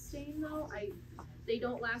semi-transparent stain though, they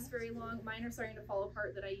don't last very long. Mine are starting to fall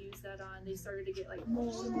apart that I use that on. They started to get like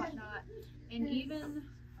mold and whatnot, and even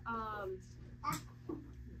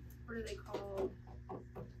what are they called?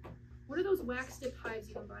 What are those wax dip hives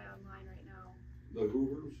you can buy online right now? The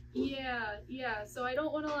Hoovers? Yeah, yeah. So I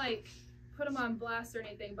don't want to like put them on blast or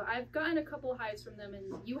anything, but I've gotten a couple hives from them, and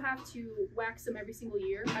you have to wax them every single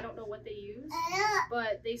year. I don't know what they use,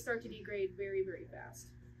 but they start to degrade very, very fast.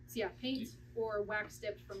 So yeah, paint or wax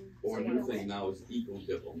dipped from. Or another thing now is eco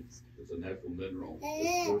dip them. It's a natural mineral.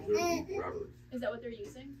 It's preserved forever. Is that what they're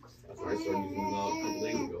using? That's what I started using a couple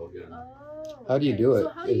days ago again. Oh. How do you do it? So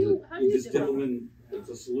how do you just dip them in? It's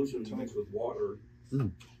a solution mixed with water.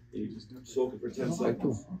 And you just soak it for 10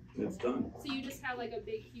 seconds, and it's done. So you just have like a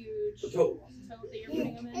big, huge tote that you're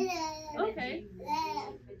putting them in? Okay. But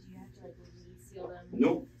do you have to like reseal them?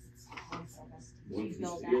 Nope. Once you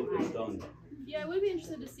seal it, it's done. Yeah, I would be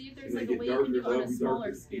interested to see if there's And like a way you can do it on a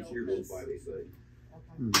smaller each scale. year goes by, they say.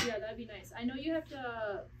 Yeah, that'd be nice. I know you have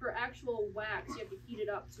to, for actual wax, you have to heat it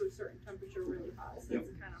up to a certain temperature really hot, so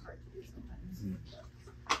it's kind of hard to do sometimes.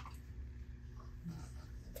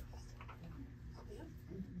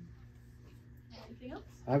 Anything else?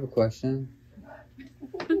 I have a question.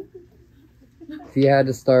 If you had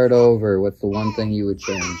to start over, what's the one thing you would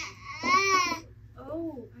change?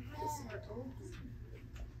 Oh, I had to start over.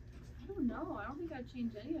 I don't know. I don't think I'd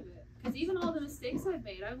change any of it. Because even all the mistakes I've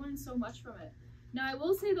made, I've learned so much from it. Now, I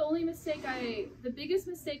will say the biggest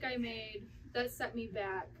mistake I made that set me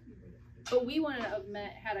back, but we wouldn't have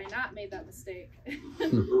met had I not made that mistake.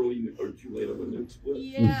 Early or too late of a nuke split.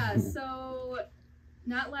 Yeah, so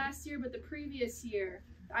not last year, but the previous year,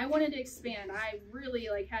 I wanted to expand. I really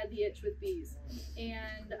had the itch with bees,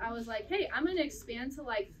 and I was like, hey, I'm gonna expand to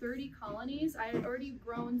like 30 colonies. I had already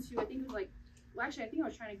grown to, I think it was I think I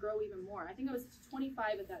was trying to grow even more. I think I was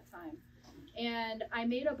 25 at that time. And I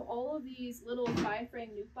made up all of these little 5-frame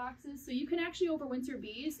nuke boxes, so you can actually overwinter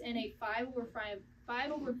bees in a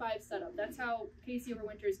 5/5 setup. That's how Casey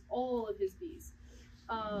overwinters all of his bees.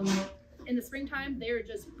 In the springtime, they're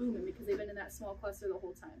just booming because they've been in that small cluster the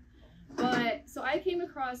whole time. But so I came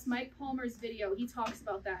across Mike Palmer's video. He talks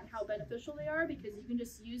about that and how beneficial they are, because you can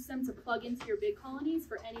just use them to plug into your big colonies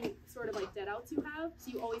for any sort of dead outs you have.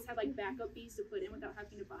 So you always have backup bees to put in without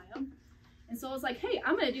having to buy them. And so I was like, hey,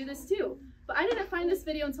 I'm gonna do this too. But I didn't find this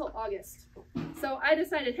video until August. So I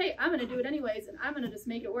decided, hey, I'm gonna do it anyways, and I'm gonna just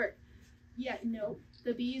make it work. Yeah, no,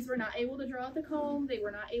 the bees were not able to draw out the comb. They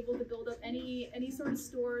were not able to build up any sort of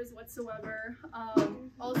stores whatsoever.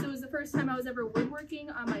 Also, it was the first time I was ever woodworking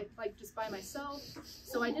on my, just by myself.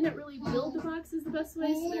 So I didn't really build the boxes the best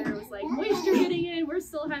way. So there was moisture getting in. We're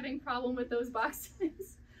still having problem with those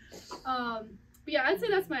boxes. But yeah, I'd say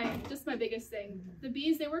that's my biggest thing. The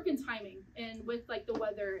bees, they work in timing and with the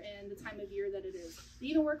weather and the time of year that it is. They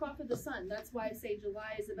even work off of the sun. That's why I say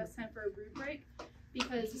July is the best time for a brood break,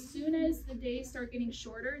 because as soon as the days start getting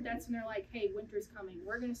shorter, that's when they're like, hey, winter's coming.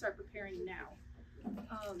 We're going to start preparing now.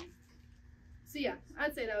 So yeah,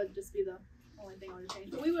 I'd say that would just be the only thing I would change.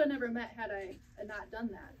 But we would have never met had I not done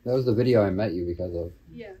that. That was the video I met you because of.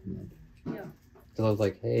 Yeah. Yeah. Because I was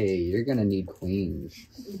like, hey, you're gonna need queens.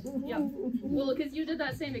 Yep. Well, because you did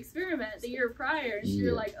that same experiment the year prior, and you're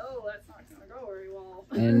Yeah. like, oh, that's not gonna go very well.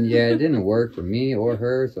 And yeah, it didn't work for me or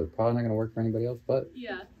her, so it's probably not gonna work for anybody else. But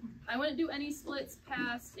Yeah, I wouldn't do any splits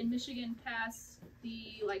past in Michigan past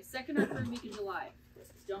the like 2nd or 3rd week of July.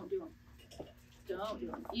 Don't do them. Don't do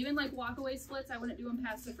them. Even like walkaway splits, I wouldn't do them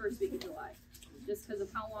past the 1st week of July, just because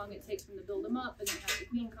of how long it takes them to build them up and then have the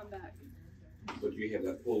queen come back. But you have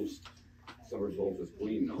that post summer solstice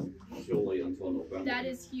queen though. She'll lay until November. That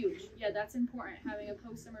is huge. Yeah, that's important, having a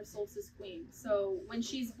post-summer solstice queen. So when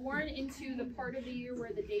she's born into the part of the year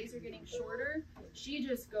where the days are getting shorter, she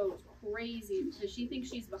just goes crazy because she thinks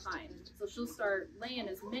she's behind. So she'll start laying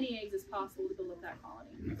as many eggs as possible to build up that colony.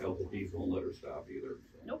 And the alpha bees won't let her stop either.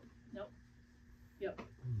 So. Nope, nope. Yep,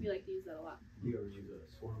 we like to use that a lot. You ever use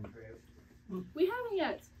a swarm trap? We haven't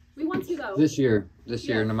yet. We want to though. this year,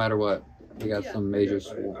 Yeah. no matter what, we got Yeah. some major I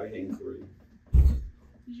swarm. hang 3.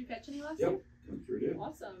 Did you catch any last Yep, year? I sure did.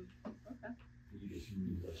 Awesome. Okay. You just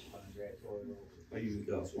use a sponge oil? I used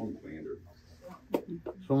swarm commander.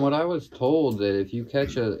 From what I was told, that if you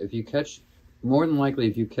catch, more than likely,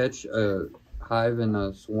 if you catch a hive in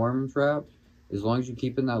a swarm trap, as long as you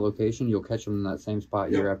keep in that location, you'll catch them in that same spot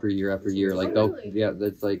year Yep. after year after year. Like Oh, really?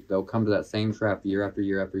 that's like they'll come to that same trap year after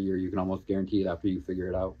year after year. You can almost guarantee it after you figure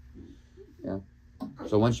it out. Yeah.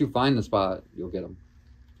 So once you find the spot, you'll get them.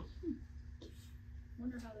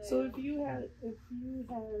 Wonder how they. So if you had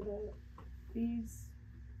bees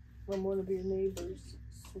from one of your neighbors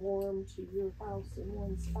swarm to your house in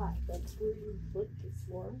one spot, that's where you put the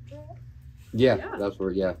swarm trap? Yeah, Yeah. that's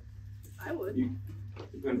where. Yeah. I would.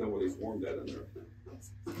 Depends on where they swarmed at in there.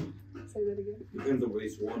 Say that again. Depends on where they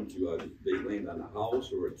swarm to. They land on a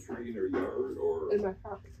house or a tree in their yard or. In my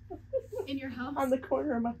house. In your house? On the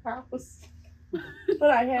corner of my house. But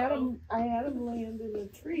I had them land in a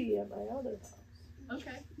tree at my other house.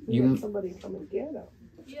 Okay. We had somebody come and get them.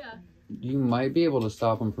 Yeah. You might be able to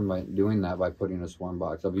stop them from doing that by putting a swarm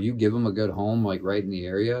box up. If you give them a good home, like right in the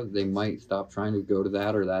area, they might stop trying to go to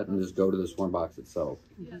that or that and just go to the swarm box itself.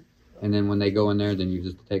 Yeah. And then when they go in there, then you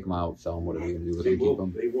just take them out, sell them, whatever you do with them, keep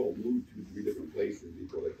them. They will move to 3 different places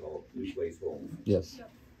before they call it new place home. Yes.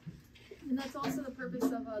 And that's also the purpose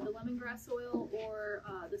of the lemongrass oil or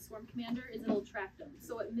the swarm commander, is it'll attract them.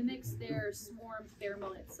 So it mimics their swarm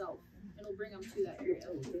pheromone itself. It'll bring them to that area.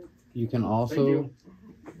 You can also.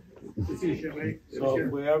 So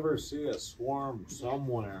if we ever see a swarm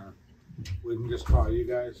somewhere, we can just call you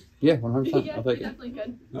guys? Yeah, 100%. Yeah, I'll take you it. definitely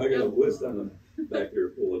could. I got a list on the back there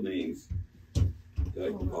full of names that I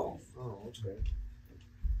can call. Oh, okay.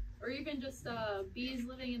 Or even just bees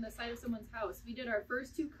living in the side of someone's house. We did our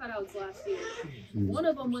first 2 cutouts last year. One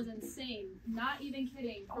of them was insane. Not even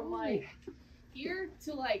kidding. From like here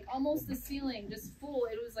to like almost the ceiling, just full.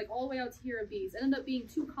 It was like all the way out to here of bees. It ended up being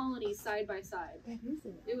 2 colonies side by side.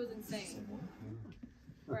 It was insane.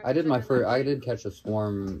 I did catch a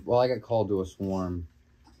swarm. Well, I got called to a swarm.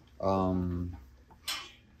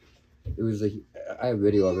 It was I have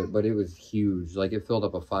video of it, but it was huge. Like it filled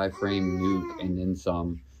up a 5-frame nuke and then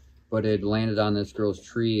some. But it landed on this girl's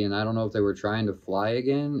tree, and I don't know if they were trying to fly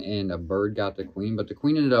again, and a bird got the queen, but the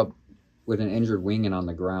queen ended up with an injured wing and on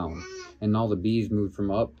the ground, and all the bees moved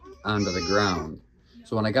from up onto the ground.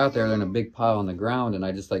 So when I got there, they're in a big pile on the ground, and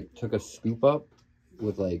I just like took a scoop up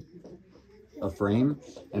with like a frame,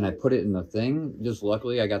 and I put it in the thing. Just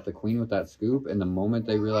luckily, I got the queen with that scoop, and the moment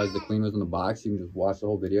they realized the queen was in the box, you can just watch the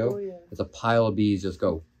whole video. Oh, yeah. It's a pile of bees just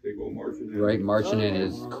go. They go marching in. Right, marching in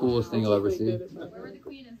is the coolest thing you'll ever see. Wherever the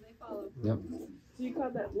queen is, they follow. Yep. So you call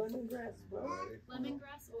that lemongrass what?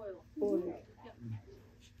 Lemongrass oil. Oil. Yep.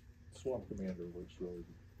 Swarm Commander works really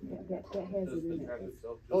That has it in it.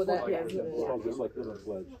 good. Oh, that has it in Smells it. just like Little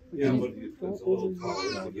Sledge. Yeah, but it's a little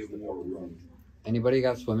taller to give them more room. Anybody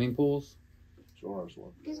got swimming pools? Sure,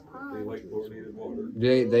 Swarm. They like chlorinated water.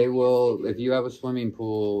 They will, if you have a swimming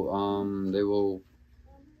pool, they will,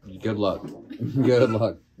 good luck. Good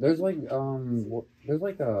luck. There's like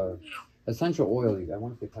a essential oil, I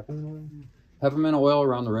want to say peppermint oil? Peppermint oil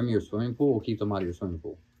around the rim of your swimming pool will keep them out of your swimming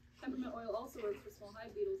pool. Peppermint oil also works for small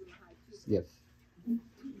hive beetles in the hive too. Yes.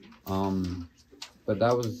 But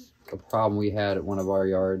that was a problem we had at one of our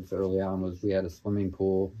yards early on, was we had a swimming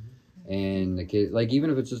pool, and the kids, like even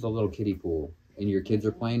if it's just a little kiddie pool and your kids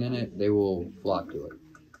are playing in it, they will flock to it.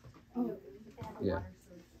 Yeah.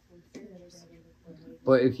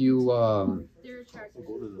 But if you They're attracted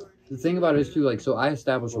the thing about it is too, like, so I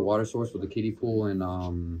established a water source with a kiddie pool, and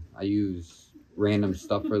I use random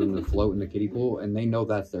stuff for them to float in the kiddie pool, and they know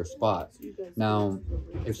that's their spot. Now,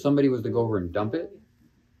 if somebody was to go over and dump it,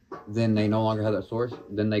 then they no longer have that source,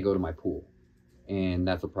 then they go to my pool. and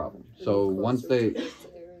that's a problem. So once they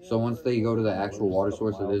go to the actual water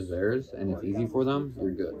source that is theirs and it's easy for them,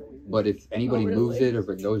 you're good. But if anybody moves it or if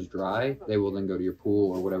it goes dry, they will then go to your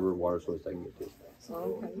pool or whatever water source they can get to.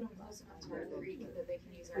 So our creek that they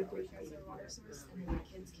can use our creek as their water source, and then the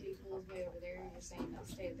kids' kiddie pool is way over there. You're saying they'll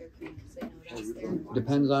stay at their creek because they know that's their water.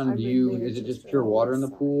 Depends on is it just pure water in the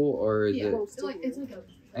pool or is it it's like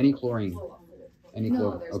any chlorine? Any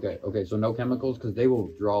chlorine? Okay, so no chemicals because they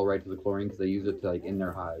will draw right to the chlorine because they use it to like in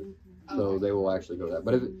their hive. So they will actually go that.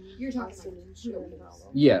 But if you're talking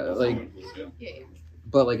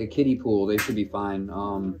but like a kiddie pool, they should be fine.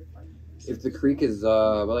 If the creek is,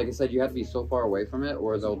 but like I said, you have to be so far away from it,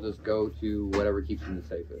 or they'll just go to whatever keeps them the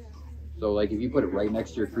safest. So like if you put it right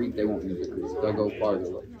next to your creek, they won't use the creek. They'll go farther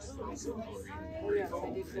away.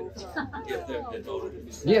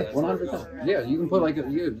 Yeah, 100%. Yeah, you can put like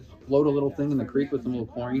you just float a little thing in the creek with some little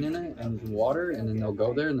chlorine in it and some water, and then they'll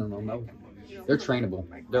go there and then they'll know. They're trainable.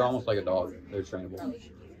 They're almost like a dog. They're trainable.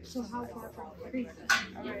 So how far from the creek?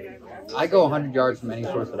 I go 100 yards from any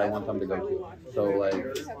source that I want them to go to. So like,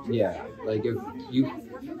 yeah, like if you,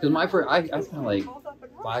 because I spent like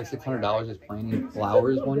 $500-600 just planting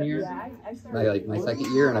flowers one year, like my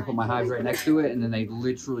second year, and I put my hives right next to it, and then they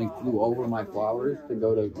literally flew over my flowers to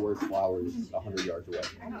go to where flowers 100 yards away.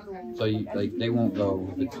 So they won't go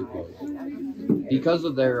if it's too close because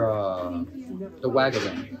of their the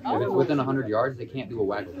waggling. If it's within 100 yards, they can't do a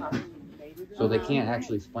waggle dance. So they can't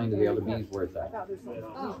actually explain to the other bees where it's at.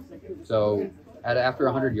 So after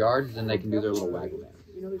 100 yards, then they can do their little waggle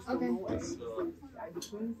dance. Okay.